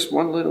just this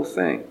one little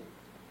thing.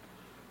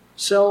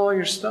 Sell all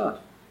your stuff.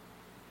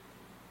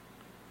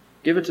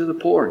 Give it to the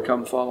poor and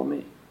come follow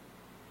me.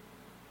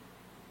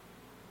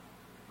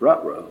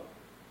 Ruh-roh.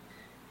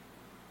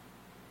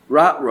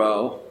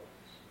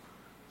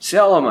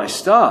 Sell all my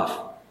stuff.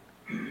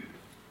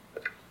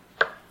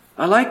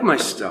 I like my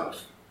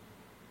stuff.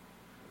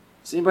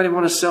 Does anybody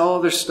want to sell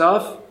all their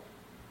stuff?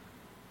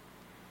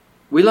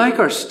 We like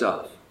our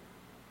stuff.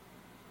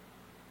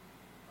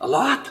 A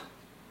lot.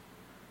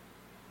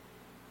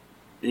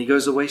 And he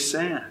goes away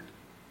sad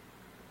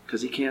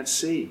because he can't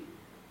see.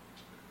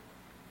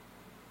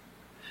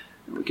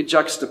 And we could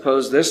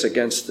juxtapose this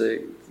against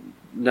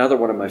another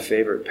one of my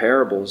favorite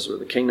parables, where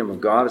the kingdom of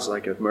God is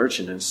like a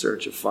merchant in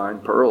search of fine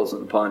pearls,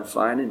 and upon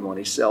finding one,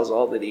 he sells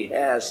all that he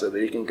has so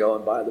that he can go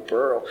and buy the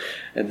pearl.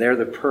 And there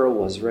the pearl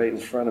was right in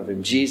front of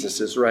him.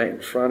 Jesus is right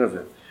in front of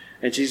him.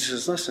 And Jesus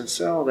says, listen,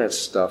 sell all that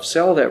stuff,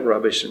 sell all that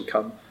rubbish and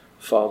come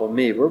follow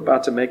me. We're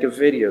about to make a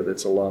video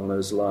that's along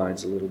those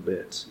lines a little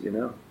bit,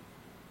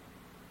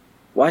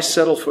 Why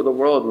settle for the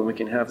world when we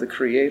can have the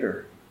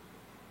Creator?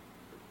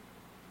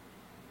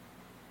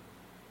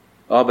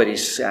 Oh, but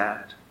he's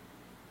sad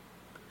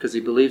because he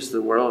believes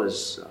the world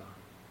is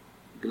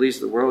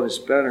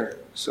better.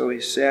 So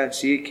he's sad.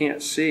 See, he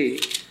can't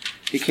see.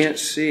 He can't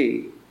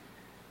see.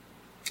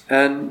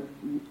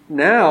 And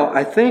now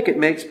I think it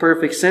makes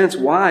perfect sense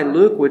why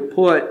Luke would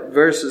put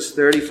verses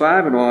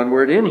 35 and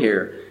onward in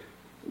here.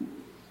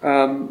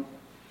 Now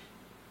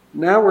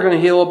we're going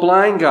to heal a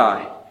blind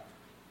guy.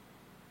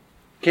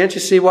 Can't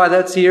you see why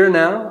that's here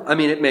now? I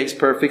mean, it makes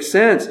perfect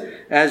sense.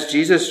 As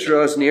Jesus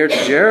draws near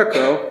to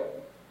Jericho,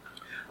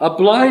 a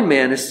blind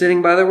man is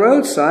sitting by the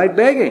roadside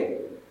begging.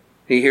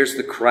 He hears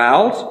the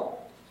crowd.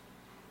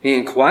 He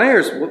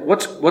inquires,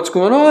 what's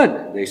going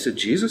on? They said,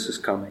 Jesus is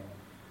coming.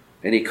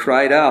 And he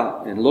cried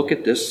out, and look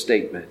at this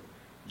statement.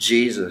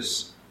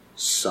 Jesus,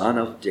 Son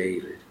of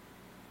David,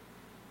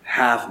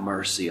 have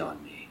mercy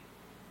on me.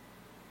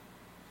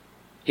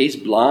 He's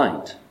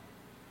blind,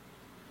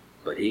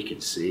 but he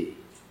can see.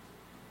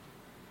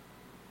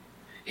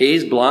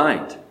 He's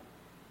blind,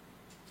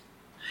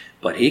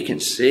 but he can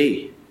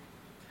see.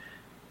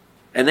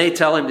 And they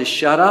tell him to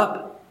shut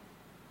up,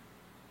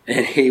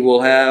 and he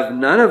will have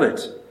none of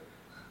it.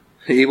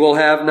 He will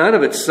have none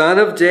of it. Son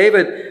of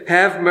David,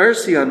 have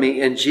mercy on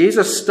me. And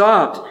Jesus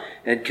stopped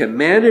and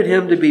commanded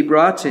him to be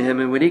brought to him.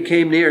 And when he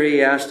came near,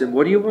 he asked him,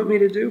 what do you want me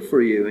to do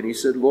for you? And he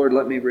said, Lord,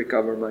 let me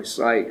recover my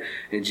sight.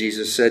 And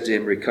Jesus said to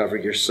him, recover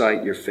your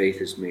sight. Your faith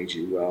has made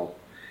you well.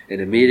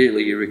 And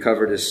immediately he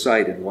recovered his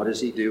sight. And what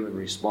does he do in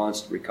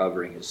response to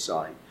recovering his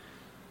sight?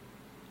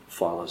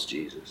 Follows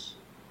Jesus.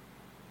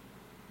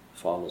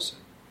 Follows him.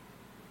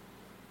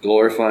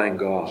 Glorifying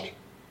God.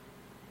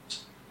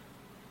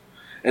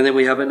 And then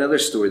we have another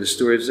story, the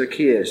story of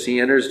Zacchaeus. He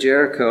enters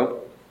Jericho.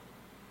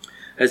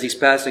 As he's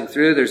passing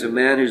through, there's a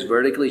man who's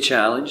vertically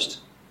challenged,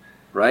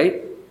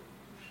 right?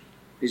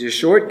 He's a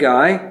short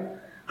guy.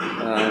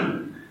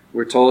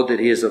 We're told that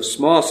he is of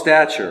small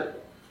stature.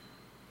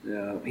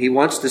 He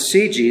wants to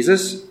see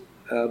Jesus,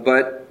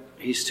 but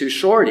he's too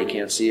short. He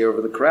can't see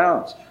over the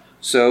crowds.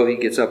 So he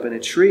gets up in a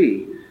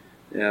tree,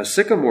 a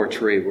sycamore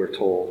tree, we're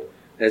told,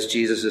 as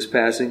Jesus is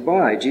passing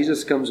by.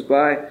 Jesus comes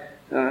by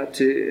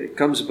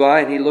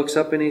and he looks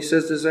up and he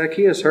says to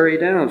Zacchaeus, hurry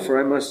down, for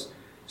I must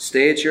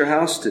stay at your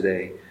house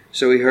today.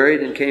 So he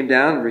hurried and came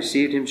down and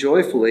received him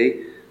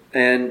joyfully.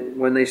 And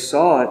when they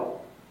saw it,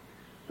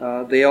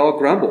 they all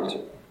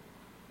grumbled.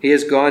 He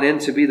has gone in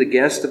to be the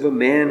guest of a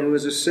man who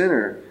is a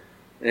sinner.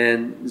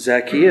 And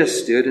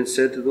Zacchaeus stood and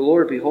said to the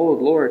Lord,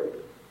 behold, Lord,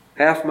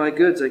 half my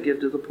goods I give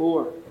to the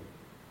poor.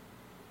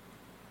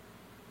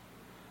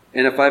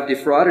 And if I've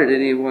defrauded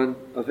anyone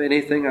of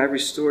anything, I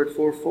restore it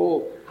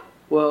fourfold.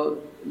 Well,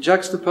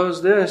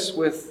 juxtapose this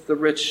with the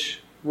rich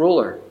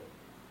ruler.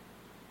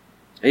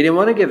 He didn't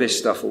want to give his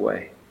stuff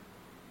away.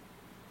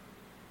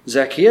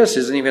 Zacchaeus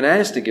isn't even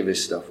asked to give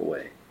his stuff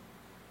away.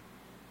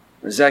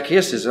 And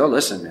Zacchaeus says, oh,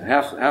 listen,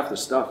 half the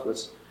stuff,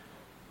 let's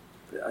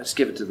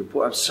give it to the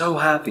poor. I'm so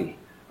happy.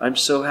 I'm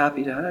so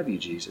happy to have you,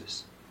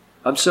 Jesus.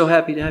 I'm so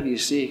happy to have you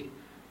see.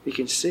 He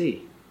can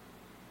see.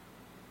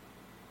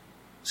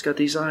 He's got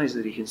these eyes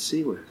that he can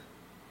see with.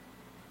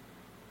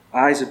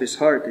 Eyes of his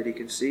heart that he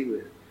can see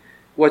with.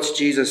 What's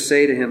Jesus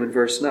say to him in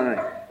verse 9?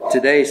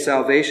 Today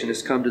salvation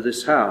has come to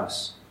this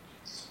house.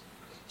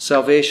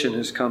 Salvation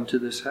has come to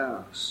this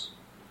house.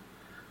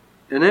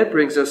 And that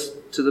brings us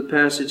to the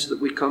passage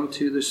that we come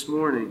to this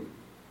morning.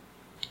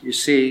 You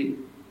see,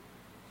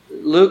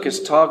 Luke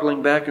is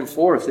toggling back and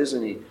forth,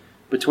 isn't he?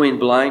 Between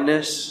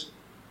blindness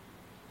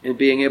and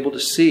being able to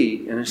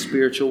see in a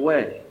spiritual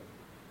way.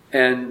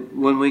 And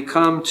when we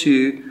come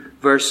to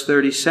verse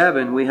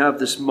 37, we have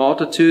this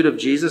multitude of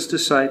Jesus'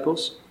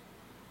 disciples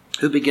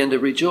who begin to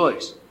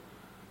rejoice.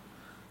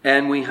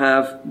 And we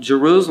have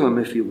Jerusalem,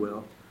 if you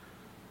will,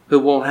 who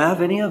won't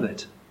have any of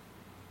it.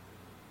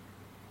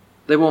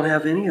 They won't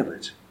have any of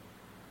it.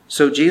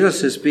 So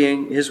Jesus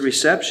his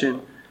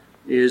reception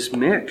is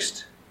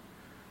mixed.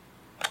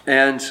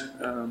 And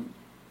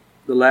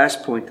the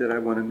last point that I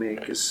want to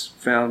make is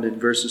found in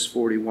verses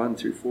 41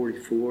 through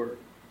 44.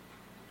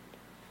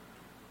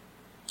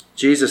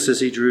 Jesus,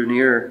 as he drew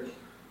near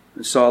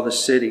and saw the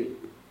city,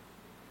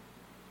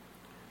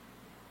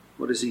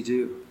 what does he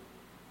do?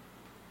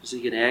 Does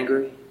he get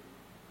angry?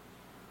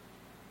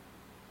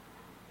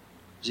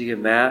 Does he get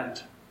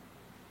mad?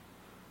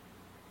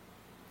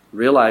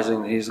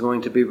 Realizing that he's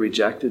going to be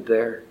rejected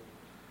there.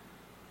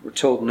 We're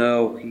told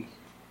no,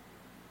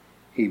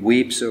 he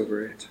weeps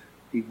over it.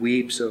 He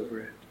weeps over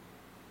it.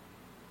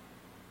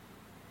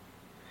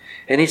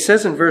 And he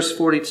says in verse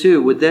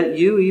 42, would that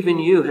you, even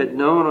you, had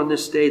known on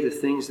this day the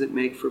things that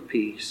make for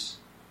peace.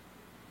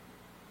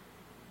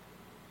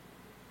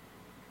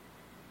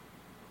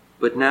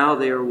 But now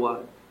they are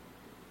what?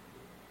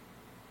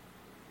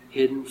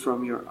 Hidden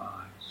from your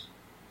eyes.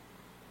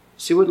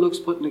 See what Luke's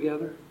putting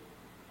together?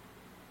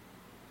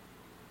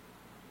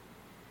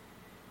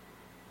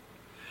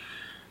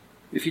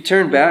 If you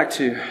turn back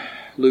to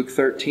Luke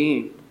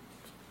 13,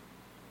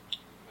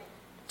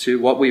 to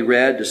what we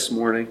read this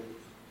morning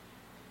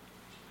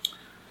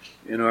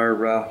in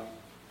our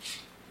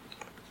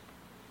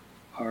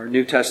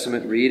New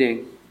Testament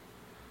reading,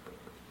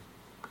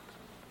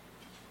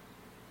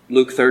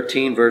 Luke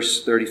 13,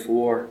 verse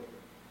 34,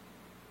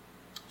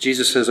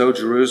 Jesus says, "O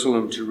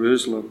Jerusalem,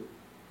 Jerusalem,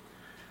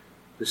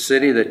 the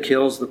city that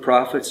kills the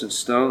prophets and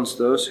stones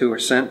those who are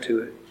sent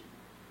to it.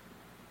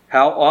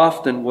 How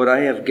often would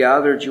I have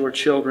gathered your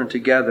children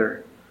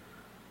together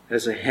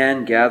as a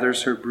hen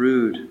gathers her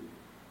brood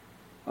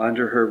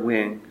under her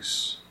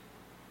wings?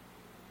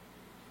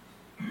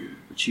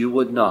 But you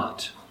would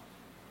not.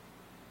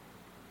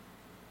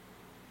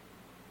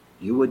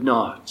 You would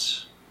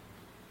not."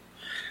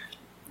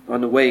 On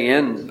the way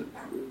in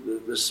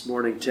this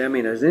morning,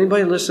 Tammy, has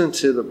anybody listened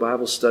to the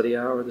Bible study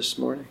hour this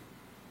morning?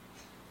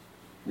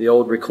 The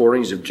old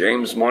recordings of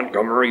James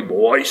Montgomery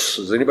Boyce.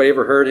 Has anybody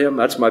ever heard him?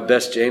 That's my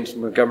best James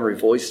Montgomery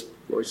voice.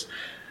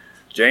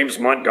 James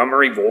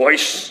Montgomery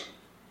Boyce.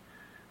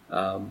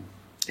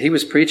 He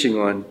was preaching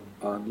on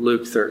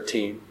Luke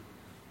 13,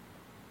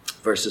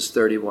 verses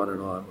 31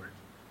 and onward.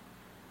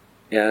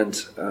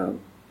 And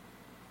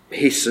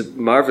he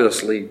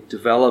marvelously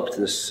developed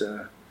this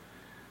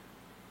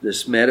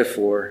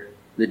metaphor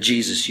that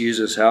Jesus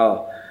uses,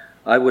 how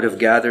I would have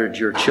gathered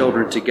your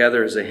children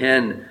together as a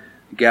hen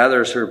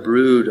gathers her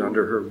brood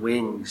under her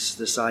wings.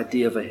 This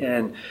idea of a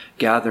hen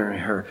gathering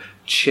her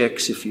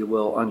chicks, if you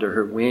will, under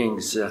her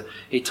wings.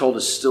 He told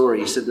a story.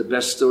 He said the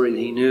best story that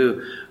he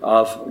knew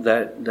of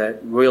that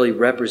really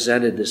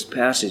represented this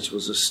passage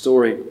was a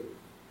story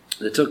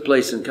that took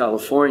place in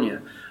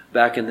California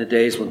back in the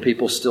days when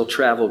people still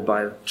traveled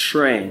by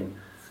train,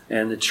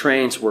 and the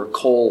trains were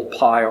coal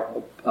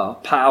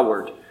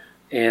powered.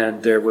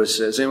 And there was,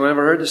 has anyone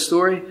ever heard the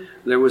story?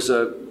 There was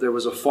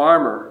a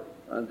farmer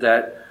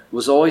that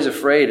was always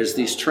afraid as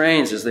these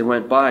trains, as they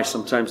went by,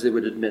 sometimes they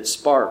would emit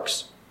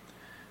sparks.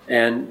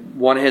 And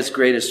one of his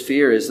greatest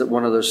fear is that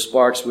one of those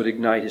sparks would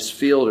ignite his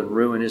field and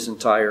ruin his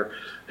entire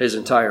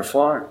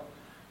farm.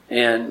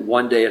 And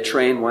one day a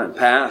train went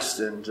past,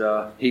 and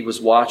he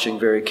was watching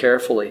very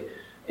carefully.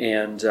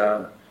 And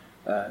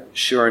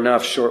sure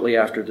enough, shortly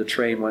after the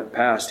train went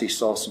past, he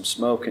saw some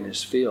smoke in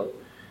his field.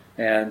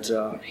 And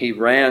he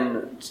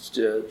ran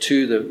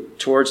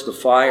towards the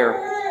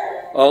fire,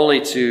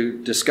 only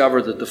to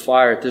discover that the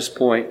fire at this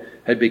point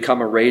had become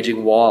a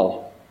raging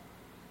wall.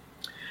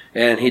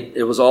 And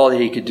it was all that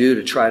he could do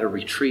to try to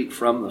retreat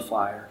from the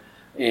fire.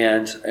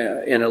 And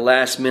in a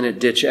last-minute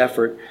ditch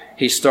effort,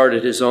 he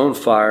started his own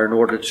fire in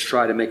order to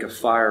try to make a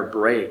fire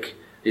break,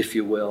 if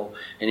you will.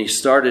 And he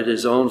started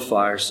his own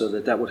fire so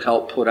that would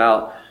help put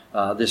out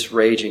this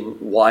raging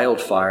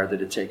wildfire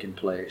that had taken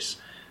place.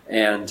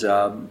 And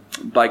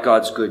by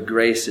God's good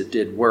grace, it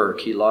did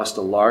work. He lost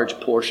a large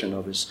portion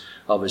of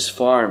his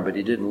farm, but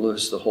he didn't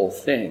lose the whole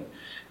thing.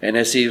 And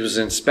as he was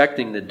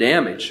inspecting the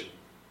damage,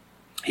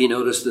 he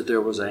noticed that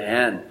there was a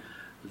hen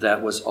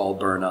that was all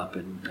burned up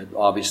and had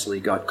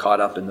obviously got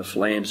caught up in the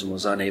flames and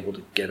was unable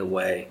to get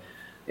away.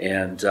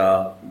 And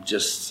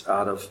just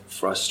out of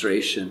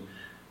frustration,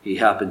 he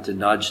happened to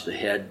nudge the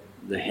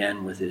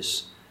hen with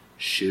his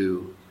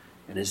shoe.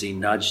 And as he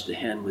nudged the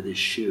hen with his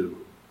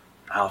shoe,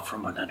 out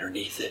from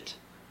underneath it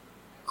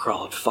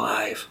crawled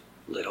 5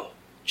 little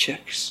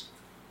chicks.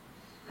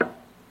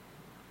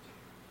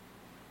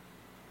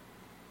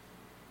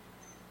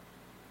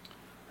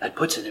 That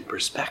puts it in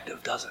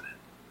perspective, doesn't it?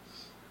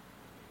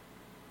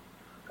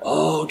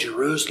 Oh,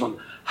 Jerusalem,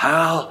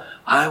 how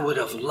I would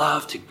have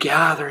loved to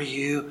gather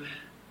you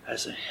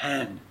as a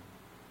hen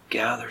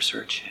gathers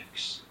her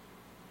chicks.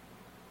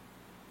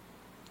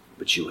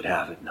 But you would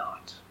have it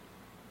not.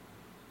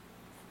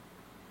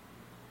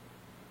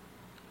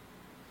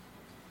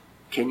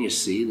 Can you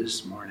see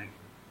this morning?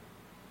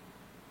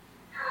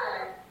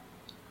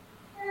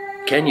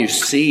 Can you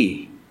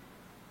see?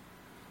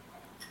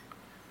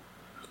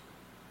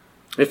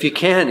 If you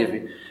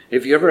can,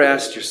 if you ever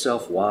asked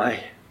yourself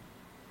why?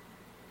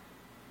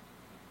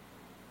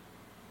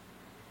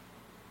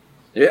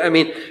 I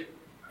mean,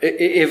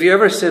 if you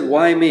ever said,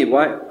 why me?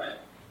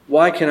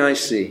 Why can I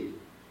see?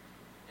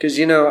 Because,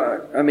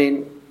 I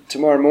mean,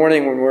 tomorrow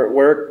morning when we're at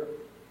work,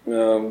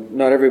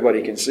 not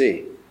everybody can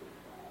see.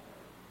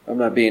 I'm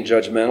not being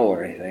judgmental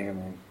or anything. I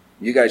mean,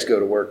 you guys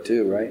go to work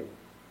too, right?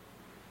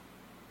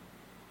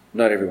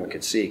 Not everyone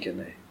can see,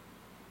 can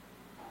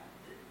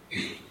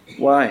they?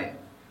 Why?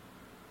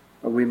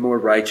 Are we more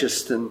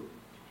righteous than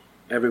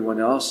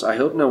everyone else? I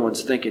hope no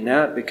one's thinking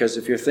that, because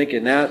if you're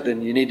thinking that,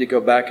 then you need to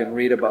go back and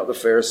read about the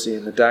Pharisee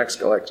and the tax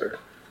collector.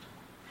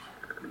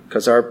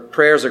 Because our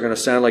prayers are going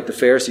to sound like the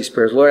Pharisees'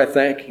 prayers. Lord, I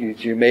thank you.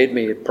 You made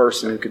me a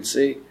person who can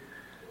see.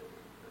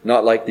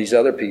 Not like these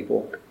other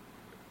people.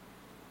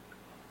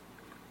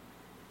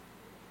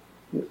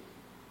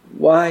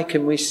 Why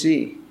can we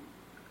see?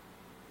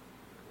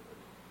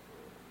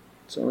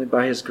 It's only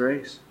by His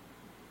grace.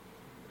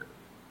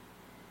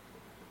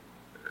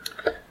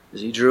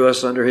 As He drew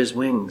us under His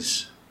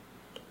wings.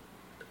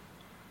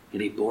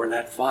 And He bore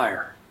that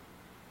fire.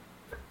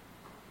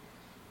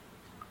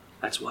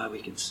 That's why we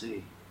can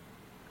see.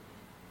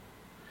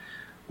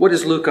 What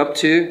is Luke up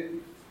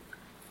to?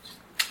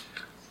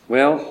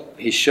 Well,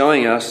 he's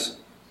showing us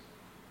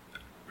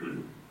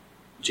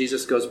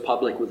Jesus goes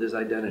public with His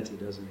identity,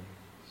 doesn't He?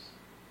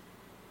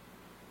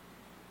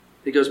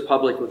 He goes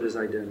public with His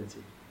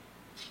identity.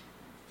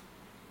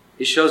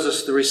 He shows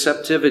us the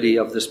receptivity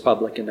of this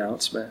public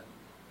announcement.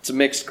 It's a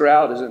mixed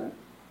crowd, isn't it?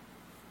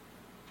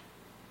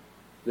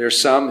 There are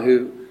some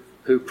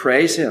who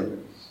praise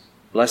Him.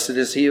 Blessed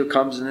is he who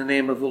comes in the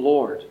name of the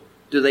Lord.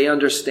 Do they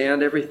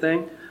understand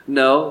everything?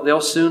 No,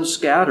 they'll soon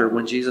scatter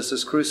when Jesus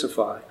is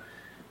crucified.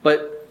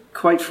 But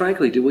quite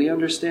frankly, do we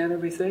understand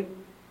everything?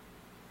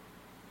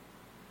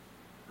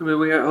 I mean,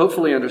 we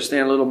hopefully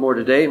understand a little more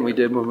today than we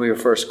did when we were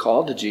first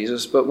called to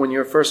Jesus. But when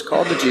you're first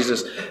called to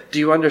Jesus, do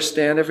you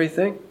understand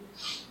everything?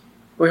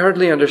 We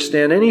hardly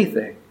understand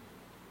anything.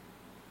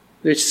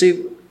 You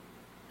see,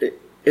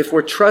 if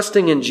we're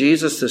trusting in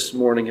Jesus this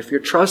morning, if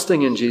you're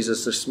trusting in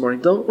Jesus this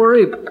morning, don't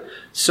worry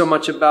so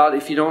much about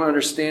if you don't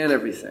understand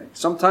everything.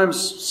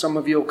 Sometimes some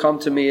of you will come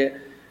to me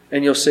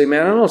and you'll say,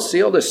 man, I don't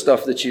see all this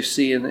stuff that you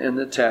see in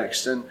the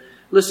text. And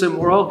listen,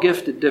 we're all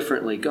gifted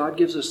differently. God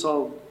gives us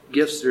all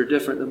gifts that are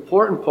different. The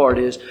important part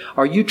is,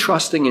 are you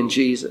trusting in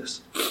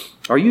Jesus?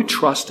 Are you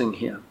trusting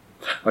Him?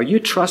 Are you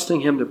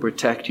trusting Him to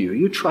protect you? Are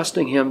you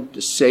trusting Him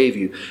to save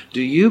you?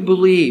 Do you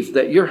believe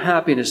that your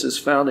happiness is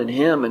found in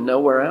Him and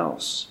nowhere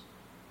else?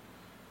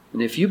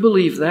 And if you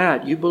believe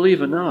that, you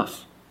believe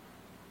enough.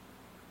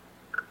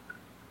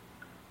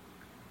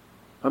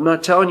 I'm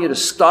not telling you to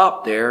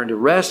stop there and to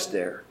rest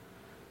there.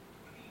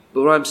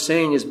 But what I'm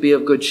saying is be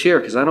of good cheer,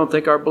 because I don't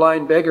think our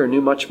blind beggar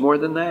knew much more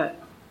than that.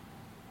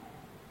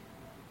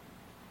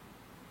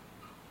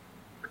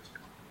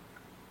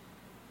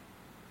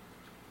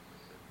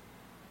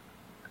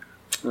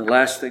 The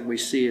last thing we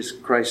see is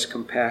Christ's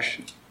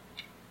compassion.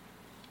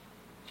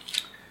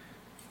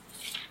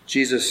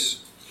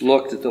 Jesus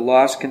looked at the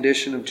lost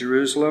condition of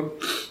Jerusalem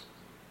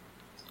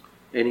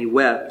and He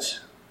wept.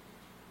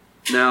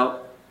 Now,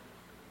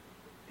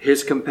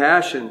 His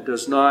compassion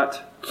does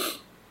not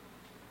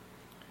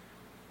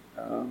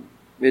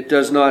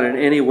in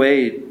any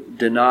way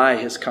deny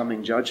His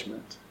coming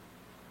judgment.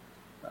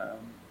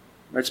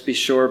 Let's be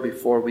sure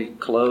before we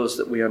close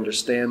that we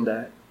understand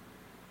that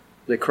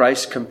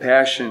Christ's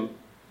compassion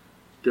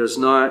does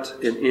not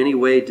in any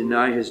way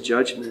deny His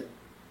judgment.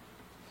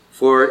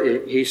 For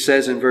He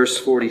says in verse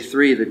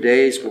 43, the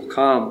days will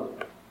come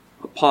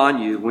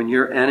upon you when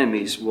your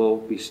enemies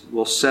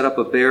will set up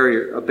a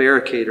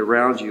barricade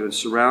around you and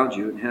surround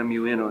you and hem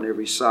you in on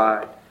every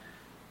side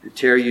and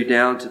tear you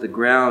down to the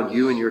ground,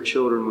 you and your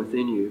children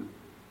within you.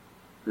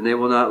 And they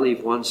will not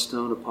leave one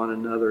stone upon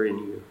another in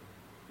you,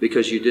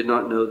 because you did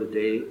not know the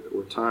day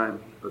or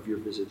time of your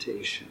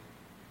visitation.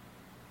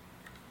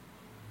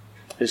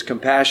 His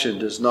compassion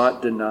does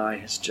not deny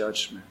His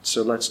judgment.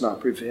 So let's not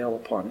prevail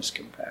upon His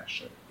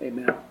compassion.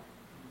 Amen.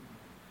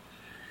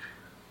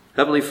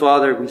 Heavenly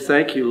Father, we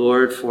thank You,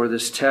 Lord, for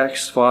this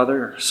text.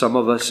 Father, some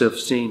of us have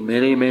seen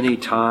many, many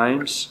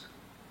times.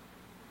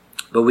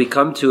 But we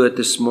come to it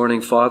this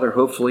morning, Father,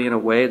 hopefully in a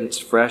way that's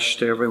fresh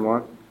to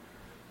everyone.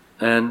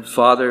 And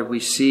Father, we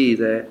see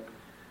that,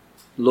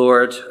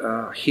 Lord,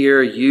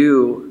 here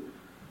You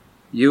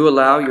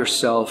allow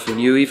Yourself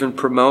and You even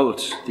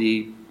promote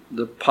the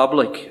the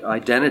public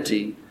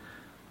identity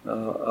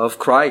of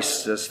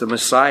Christ as the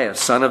Messiah,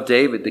 Son of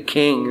David, the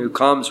King who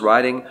comes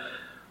riding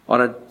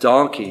on a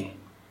donkey,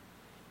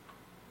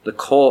 a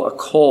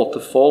colt, the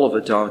foal of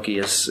a donkey,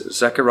 as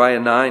Zechariah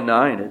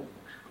 9:9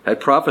 had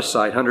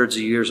prophesied hundreds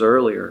of years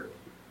earlier.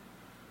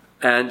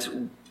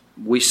 And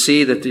we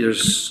see that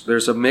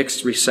there's a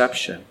mixed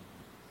reception.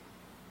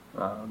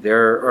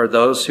 There are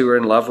those who are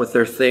in love with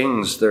their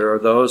things. There are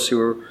those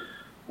who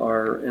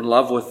are in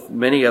love with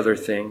many other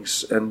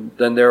things. And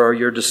then there are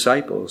your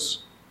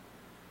disciples.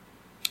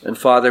 And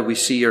Father, we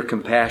see your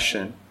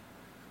compassion.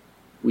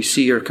 We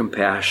see your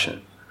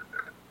compassion.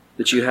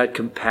 That you had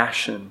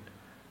compassion.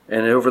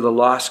 And over the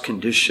lost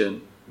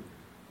condition,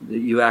 that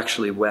you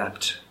actually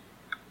wept.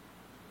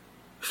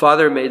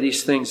 Father, may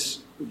these things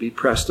be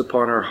pressed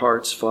upon our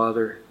hearts,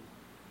 Father.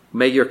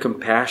 May your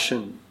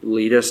compassion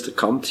lead us to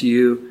come to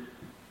you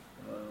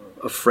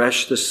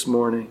afresh this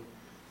morning.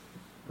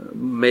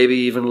 Maybe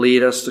even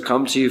lead us to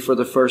come to you for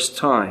the first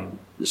time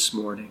this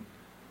morning.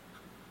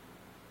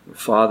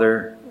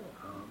 Father,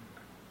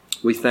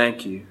 we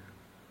thank you.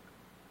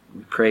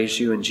 We praise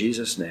you in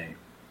Jesus' name.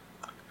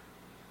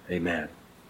 Amen.